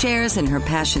that she shares in her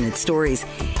passionate stories,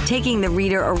 taking the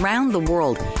reader around the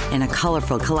world in a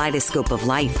colorful kaleidoscope of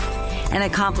life. An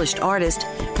accomplished artist,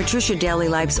 Patricia Daly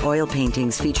Life's oil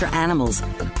paintings feature animals,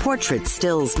 portraits,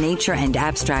 stills, nature, and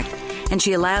abstract, and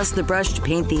she allows the brush to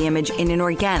paint the image in an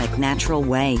organic, natural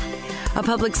way. A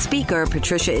public speaker,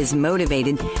 Patricia is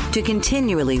motivated to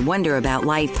continually wonder about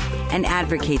life and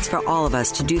advocates for all of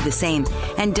us to do the same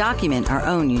and document our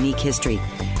own unique history.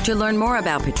 To learn more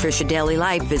about Patricia Daly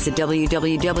Life, visit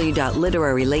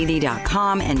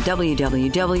www.literarylady.com and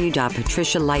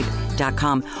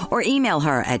www.patricialife.com or email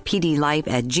her at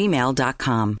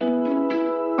pdlife@gmail.com.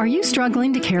 Are you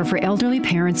struggling to care for elderly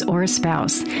parents or a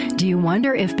spouse? Do you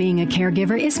wonder if being a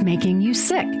caregiver is making you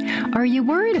sick? Are you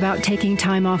worried about taking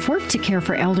time off work to care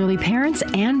for elderly parents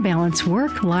and balance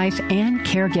work, life, and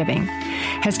caregiving?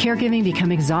 Has caregiving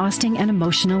become exhausting and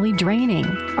emotionally draining?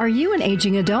 Are you an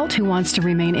aging adult who wants to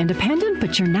remain independent,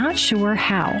 but you're not sure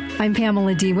how? I'm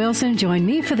Pamela D. Wilson. Join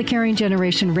me for the Caring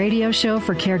Generation radio show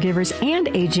for caregivers and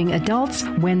aging adults,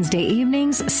 Wednesday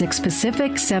evenings, 6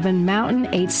 Pacific, 7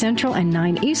 Mountain, 8 Central, and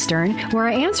 9 Eastern, where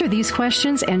I answer these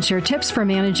questions and share tips for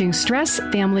managing stress,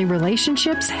 family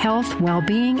relationships, health,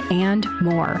 well-being, and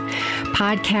more.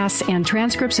 Podcasts and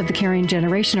transcripts of the Caring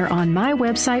Generation are on my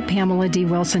website,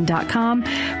 PamelaDWilson.com,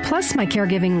 plus my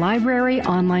caregiving library,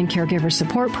 online caregiver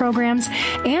support programs,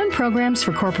 and programs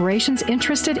for corporations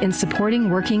interested in supporting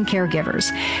working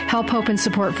caregivers. Help, hope, and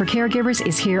support for caregivers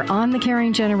is here on the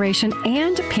Caring Generation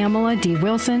and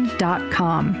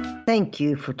PamelaDWilson.com. Thank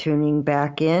you for tuning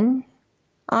back in.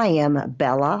 I am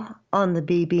Bella on the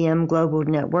BBM Global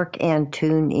Network and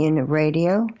TuneIn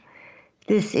Radio.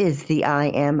 This is the I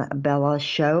Am Bella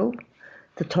Show.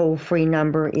 The toll-free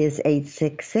number is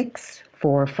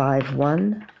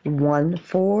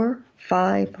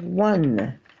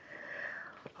 866-451-1451.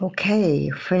 Okay,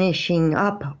 finishing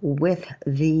up with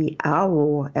the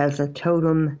owl as a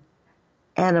totem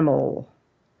animal.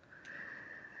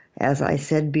 As I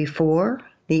said before,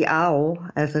 the owl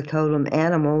as a totem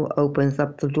animal opens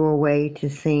up the doorway to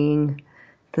seeing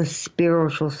the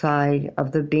spiritual side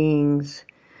of the beings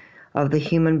of the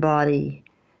human body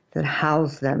that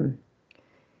house them.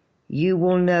 You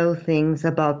will know things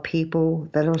about people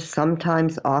that are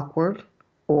sometimes awkward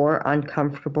or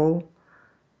uncomfortable,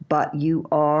 but you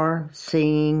are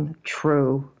seeing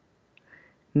true.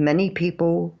 Many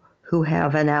people who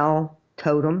have an owl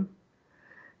totem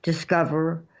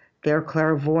discover their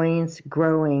clairvoyance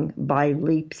growing by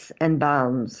leaps and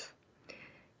bounds.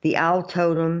 The owl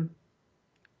totem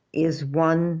is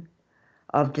one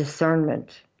of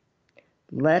discernment.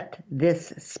 Let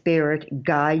this spirit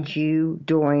guide you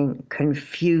during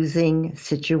confusing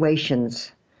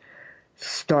situations.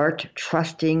 Start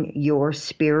trusting your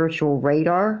spiritual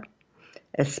radar,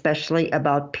 especially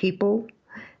about people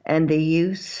and the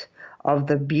use of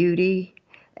the beauty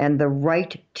and the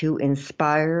right to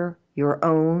inspire your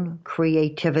own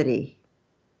creativity.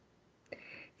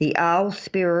 The owl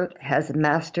spirit has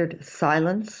mastered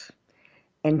silence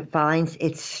and finds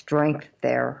its strength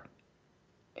there.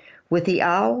 With the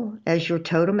owl as your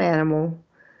totem animal,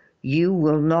 you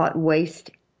will not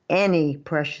waste any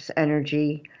precious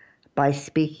energy by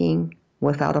speaking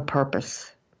without a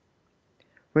purpose.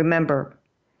 Remember,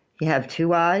 you have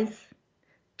 2 eyes,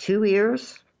 2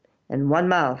 ears, and 1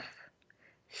 mouth.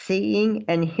 Seeing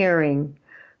and hearing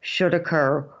should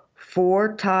occur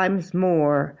 4 times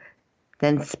more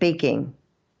than speaking.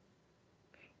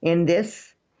 In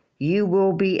this, you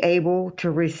will be able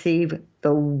to receive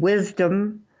the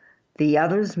wisdom the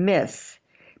others miss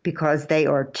because they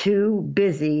are too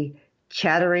busy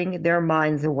chattering their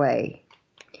minds away.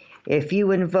 If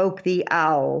you invoke the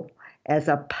owl as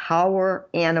a power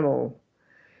animal,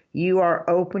 you are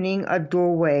opening a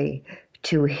doorway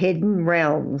to hidden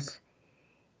realms.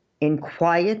 In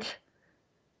quiet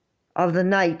of the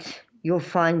night, you'll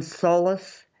find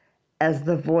solace as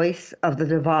the voice of the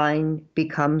divine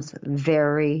becomes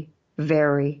very,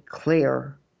 very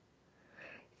clear.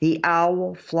 The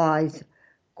owl flies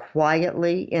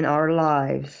quietly in our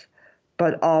lives,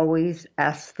 but always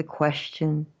asks the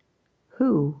question,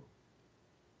 who?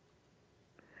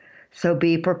 So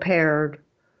be prepared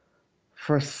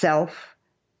for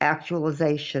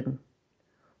self-actualization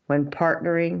when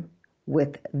partnering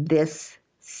with this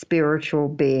spiritual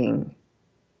being.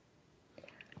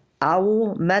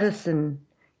 Owl medicine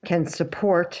can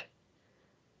support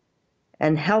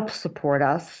and help support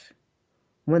us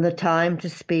when the time to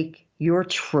speak your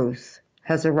truth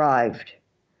has arrived.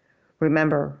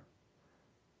 Remember,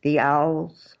 the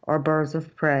owls are birds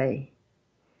of prey,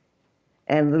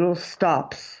 and little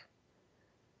stops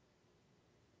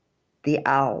the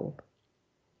owl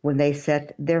when they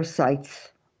set their sights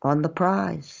on the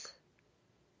prize?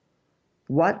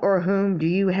 What or whom do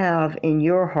you have in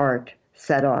your heart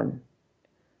set on?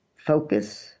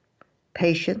 Focus,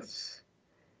 patience,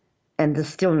 and the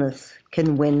stillness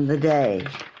can win the day.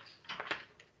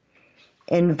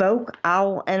 Invoke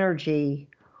owl energy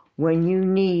when you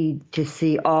need to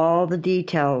see all the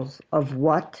details of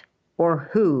what or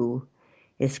who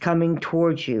is coming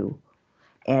towards you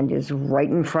and is right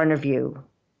in front of you.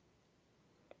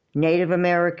 Native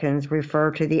Americans refer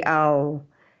to the owl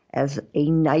as a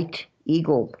night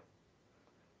eagle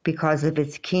because of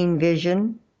its keen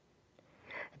vision.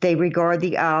 They regard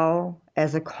the owl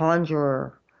as a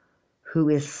conjurer who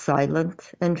is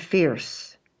silent and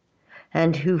fierce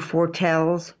and who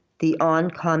foretells the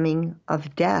oncoming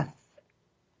of death.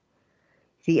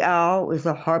 The owl is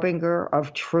a harbinger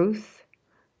of truth,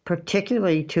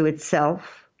 particularly to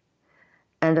itself,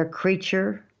 and a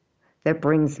creature that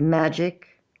brings magic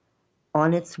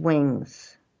on its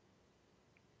wings.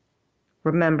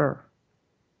 Remember,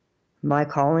 my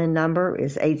call-in number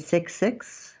is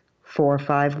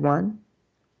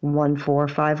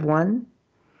 866-451-1451.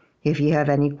 If you have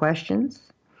any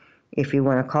questions, if you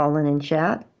want to call in and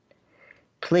chat,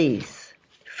 please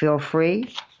feel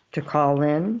free to call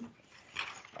in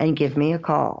and give me a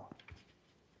call.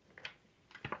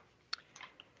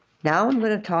 Now I'm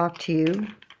going to talk to you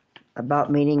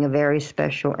about meeting a very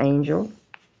special angel.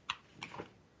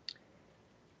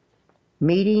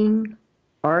 Meeting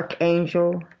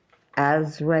Archangel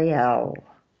Azrael.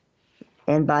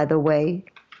 And by the way,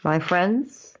 my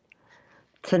friends,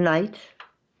 tonight,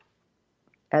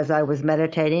 as I was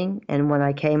meditating and when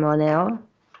I came on air,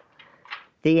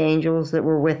 the angels that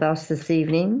were with us this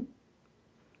evening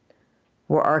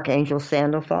were Archangel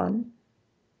Sandalphon,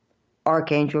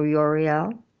 Archangel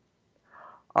Uriel,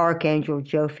 Archangel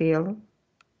Jophiel,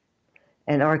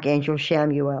 and Archangel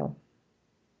Shamuel.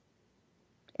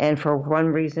 And for one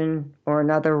reason or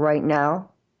another right now,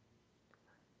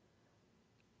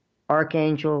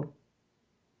 Archangel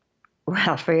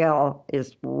Raphael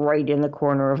is right in the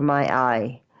corner of my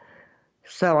eye.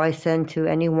 So I send to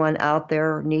anyone out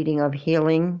there needing of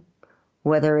healing,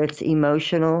 whether it's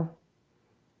emotional,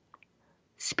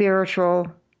 spiritual,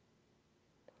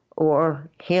 or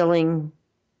healing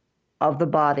of the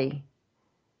body,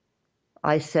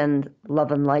 I send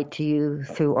love and light to you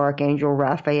through Archangel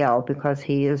Raphael because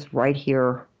he is right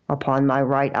here upon my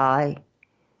right eye.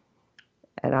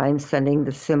 And I'm sending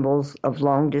the symbols of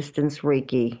long-distance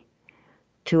Reiki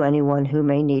to anyone who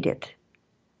may need it.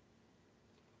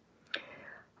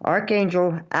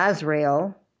 Archangel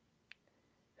Azrael,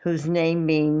 whose name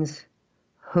means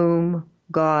whom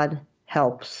God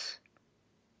helps,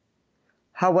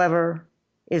 however,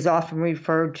 is often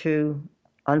referred to,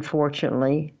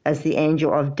 unfortunately, as the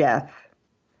angel of death.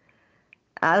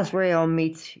 Azrael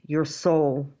meets your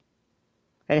soul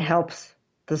and helps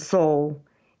the soul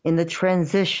in the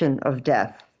transition of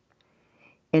death,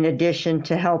 in addition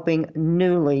to helping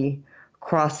newly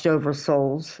crossed over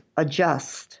souls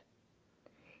adjust.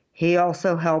 He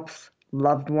also helps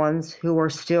loved ones who are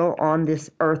still on this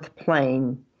earth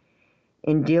plane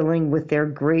in dealing with their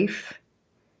grief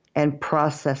and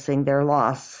processing their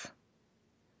loss.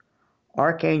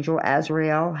 Archangel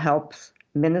Azrael helps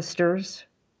ministers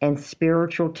and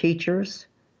spiritual teachers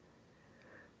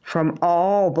from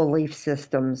all belief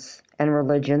systems and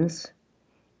religions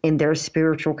in their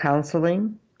spiritual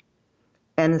counseling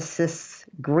and assists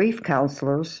grief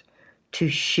counselors to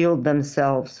shield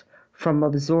themselves from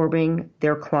absorbing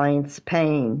their clients'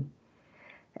 pain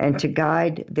and to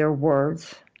guide their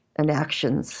words and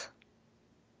actions.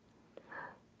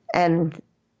 And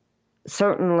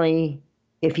certainly,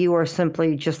 if you are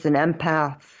simply just an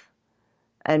empath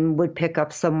and would pick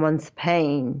up someone's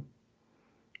pain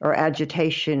or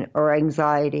agitation or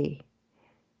anxiety,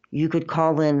 you could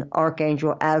call in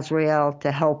Archangel Azrael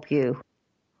to help you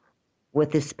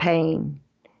with this pain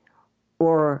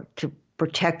or to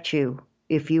protect you.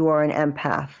 If you are an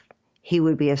empath, he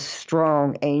would be a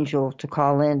strong angel to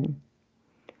call in.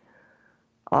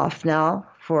 Off now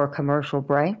for a commercial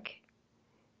break.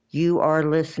 You are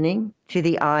listening to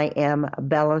the I Am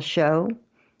Bella Show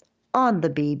on the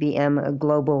BBM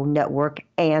Global Network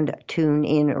and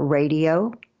TuneIn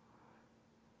Radio.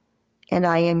 And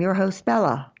I am your host,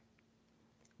 Bella.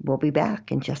 We'll be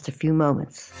back in just a few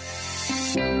moments.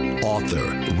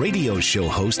 Author, radio show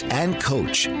host, and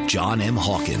coach John M.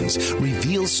 Hawkins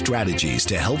reveals strategies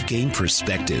to help gain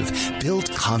perspective,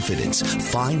 build confidence,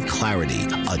 find clarity,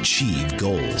 achieve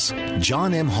goals.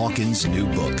 John M. Hawkins' new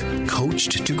book,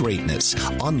 Coached to Greatness,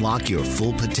 Unlock Your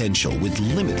Full Potential with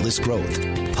Limitless Growth,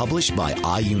 published by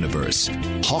iUniverse.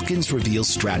 Hawkins reveals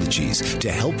strategies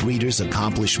to help readers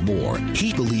accomplish more.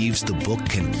 He believes the book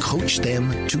can coach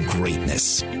them to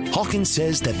greatness. Hawkins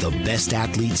says that the best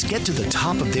athletes get to the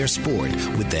top of their sport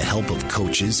with the help of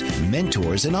coaches,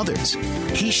 mentors, and others.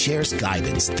 He shares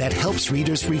guidance that helps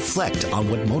readers reflect on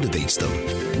what motivates them,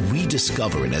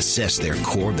 rediscover and assess their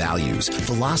core values,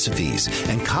 philosophies,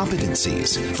 and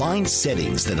competencies, find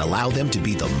settings that allow them to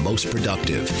be the most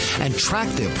productive, and track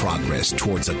their progress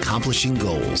towards accomplishing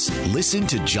goals. Listen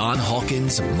to John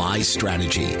Hawkins' My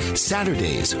Strategy,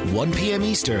 Saturdays, 1 p.m.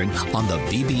 Eastern on the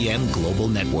BBM Global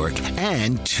Network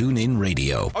and TuneIn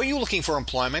Radio. Are you looking for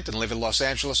employment and live in Los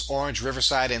Angeles, Orange,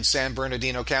 Riverside, and San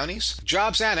Bernardino counties?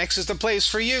 Jobs Annex is the place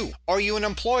for you. Are you an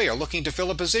employer looking to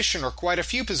fill a position or quite a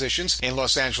few positions in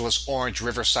Los Angeles, Orange,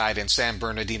 Riverside, and San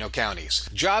Bernardino counties?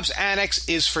 Jobs Annex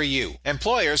is for you.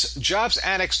 Employers,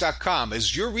 JobsAnnex.com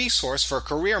is your resource for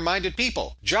career-minded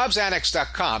people.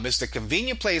 JobsAnnex.com is the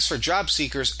convenient place for job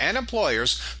seekers and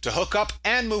employers to hook up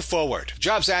and move forward.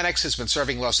 Jobs Annex has been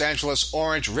serving Los Angeles,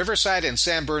 Orange, Riverside, and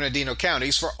San Bernardino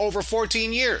counties for over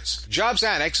 14 years. Jobs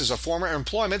Annex is a former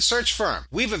employment search firm.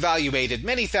 We've evaluated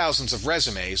many thousands of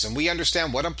resumes, and we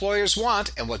understand what employers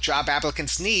want and what job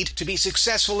applicants need to be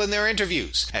successful in their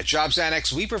interviews. At Jobs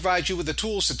Annex, we provide you with the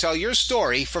tools to tell your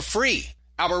story for free.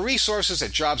 Our resources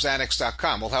at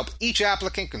JobsAnnex.com will help each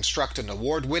applicant construct an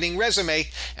award-winning resume,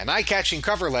 an eye-catching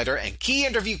cover letter, and key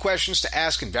interview questions to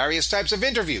ask in various types of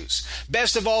interviews.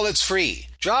 Best of all, it's free.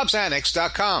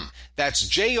 JobsAnnex.com. That's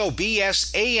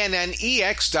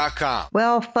JobsAnnex.com.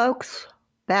 Well, folks,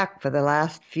 back for the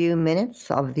last few minutes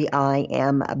of the I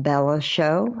Am Bella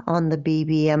show on the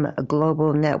BBM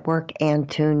Global Network and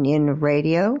TuneIn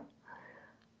Radio.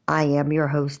 I am your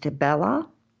host, Bella.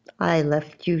 I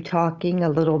left you talking a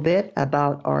little bit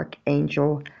about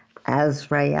Archangel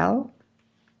Azrael.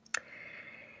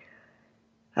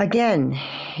 Again,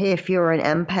 if you're an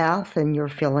empath and you're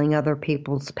feeling other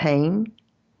people's pain,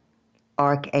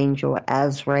 Archangel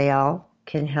Azrael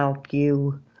can help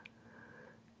you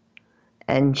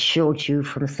and shield you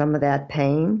from some of that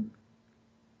pain.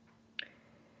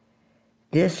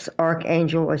 This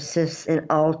archangel assists in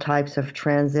all types of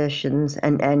transitions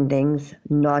and endings,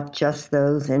 not just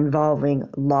those involving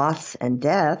loss and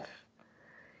death.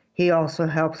 He also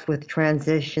helps with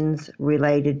transitions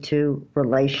related to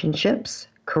relationships,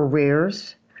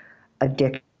 careers,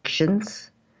 addictions.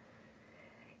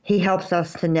 He helps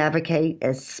us to navigate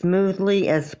as smoothly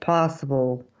as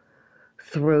possible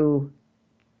through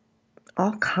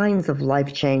all kinds of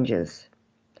life changes.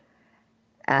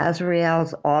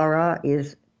 Azrael's aura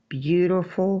is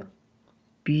beautiful,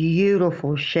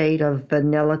 beautiful shade of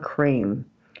vanilla cream,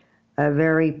 a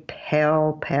very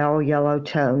pale, pale yellow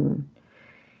tone.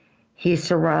 He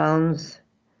surrounds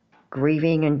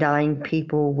grieving and dying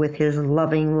people with his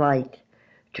loving light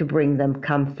to bring them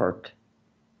comfort.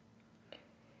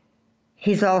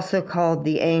 He's also called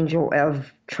the angel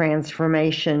of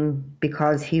transformation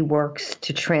because he works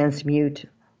to transmute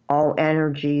all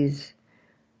energies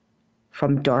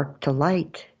from dark to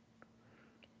light,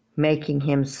 making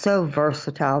him so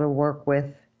versatile to work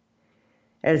with.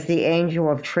 As the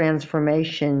angel of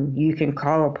transformation, you can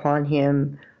call upon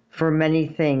him for many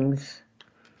things,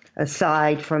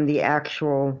 aside from the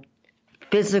actual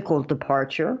physical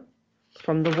departure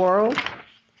from the world.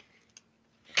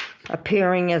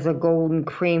 Appearing as a golden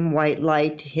cream white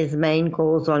light, his main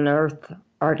goals on earth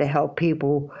are to help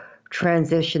people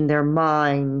transition their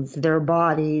minds, their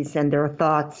bodies, and their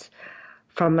thoughts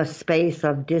from a space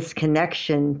of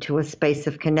disconnection to a space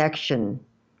of connection.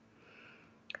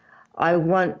 I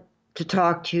want to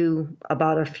talk to you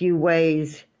about a few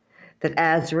ways that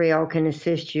Azrael can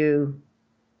assist you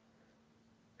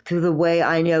through the way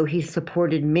I know he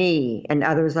supported me and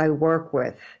others I work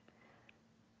with.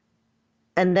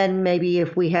 And then maybe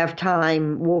if we have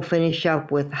time, we'll finish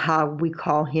up with how we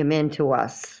call him into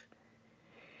us.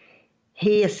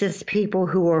 He assists people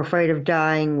who are afraid of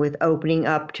dying with opening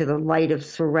up to the light of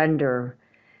surrender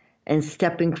and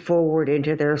stepping forward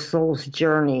into their soul's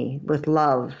journey with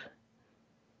love.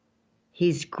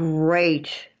 He's great,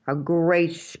 a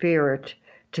great spirit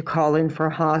to call in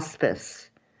for hospice.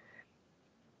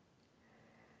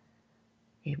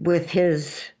 With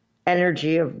his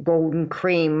energy of golden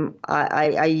cream,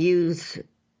 I use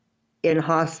in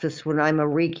hospice when I'm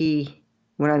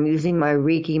using my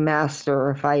Reiki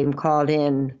master, if I am called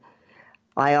in,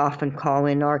 I often call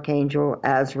in Archangel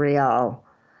Azrael,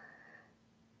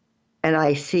 and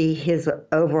I see his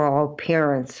overall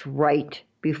appearance right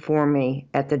before me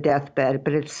at the deathbed,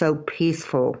 but it's so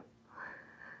peaceful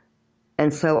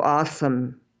and so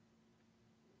awesome.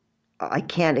 I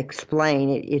can't explain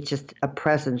it. It's just a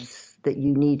presence that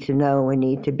you need to know and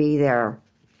need to be there.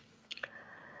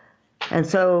 And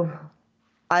so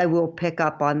I will pick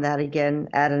up on that again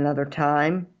at another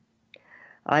time.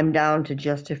 I'm down to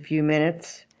just a few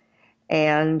minutes,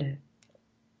 and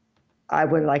I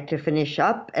would like to finish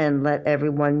up and let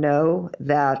everyone know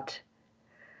that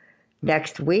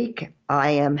next week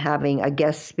I am having a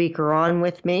guest speaker on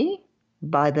with me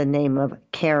by the name of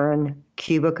Karen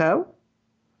Cubico.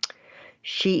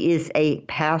 She is a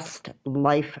past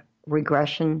life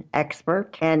regression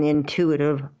expert and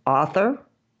intuitive author,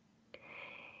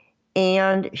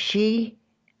 and she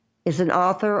is an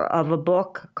author of a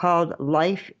book called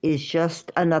Life is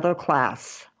Just Another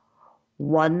Class,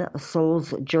 One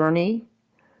Soul's Journey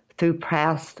Through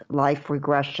Past Life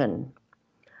Regression.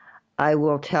 I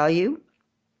will tell you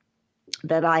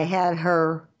that I had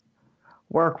her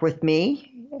work with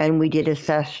me, and we did a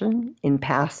session in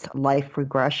past life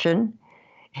regression,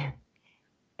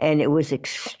 and it was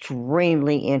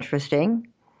extremely interesting.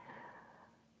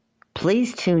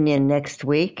 Please tune in next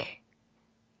week.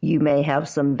 You may have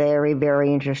some very,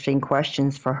 very interesting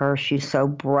questions for her. She's so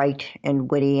bright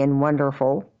and witty and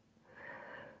wonderful.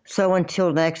 So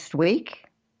until next week,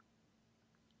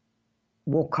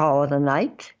 we'll call it a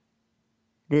night.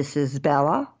 This is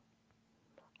Bella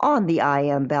on the I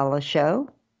Am Bella Show.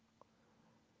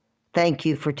 Thank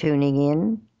you for tuning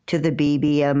in to the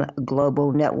BBM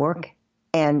Global Network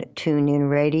and TuneIn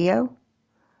Radio.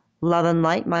 Love and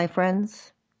light, my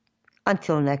friends.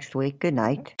 Until next week, good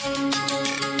night.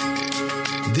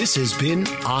 This has been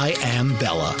I Am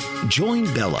Bella. Join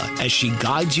Bella as she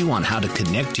guides you on how to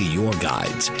connect to your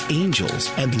guides,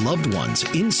 angels, and loved ones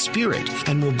in spirit,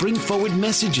 and will bring forward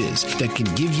messages that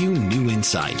can give you new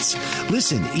insights.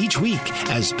 Listen each week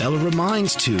as Bella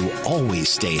reminds to always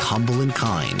stay humble and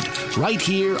kind, right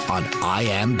here on I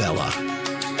Am Bella.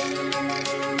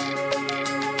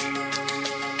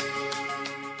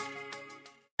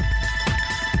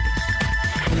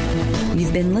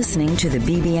 You've been listening to the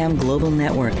BBM Global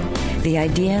Network. The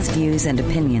ideas, views, and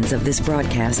opinions of this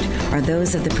broadcast are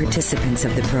those of the participants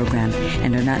of the program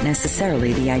and are not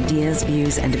necessarily the ideas,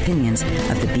 views, and opinions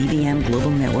of the BBM Global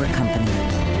Network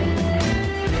Company.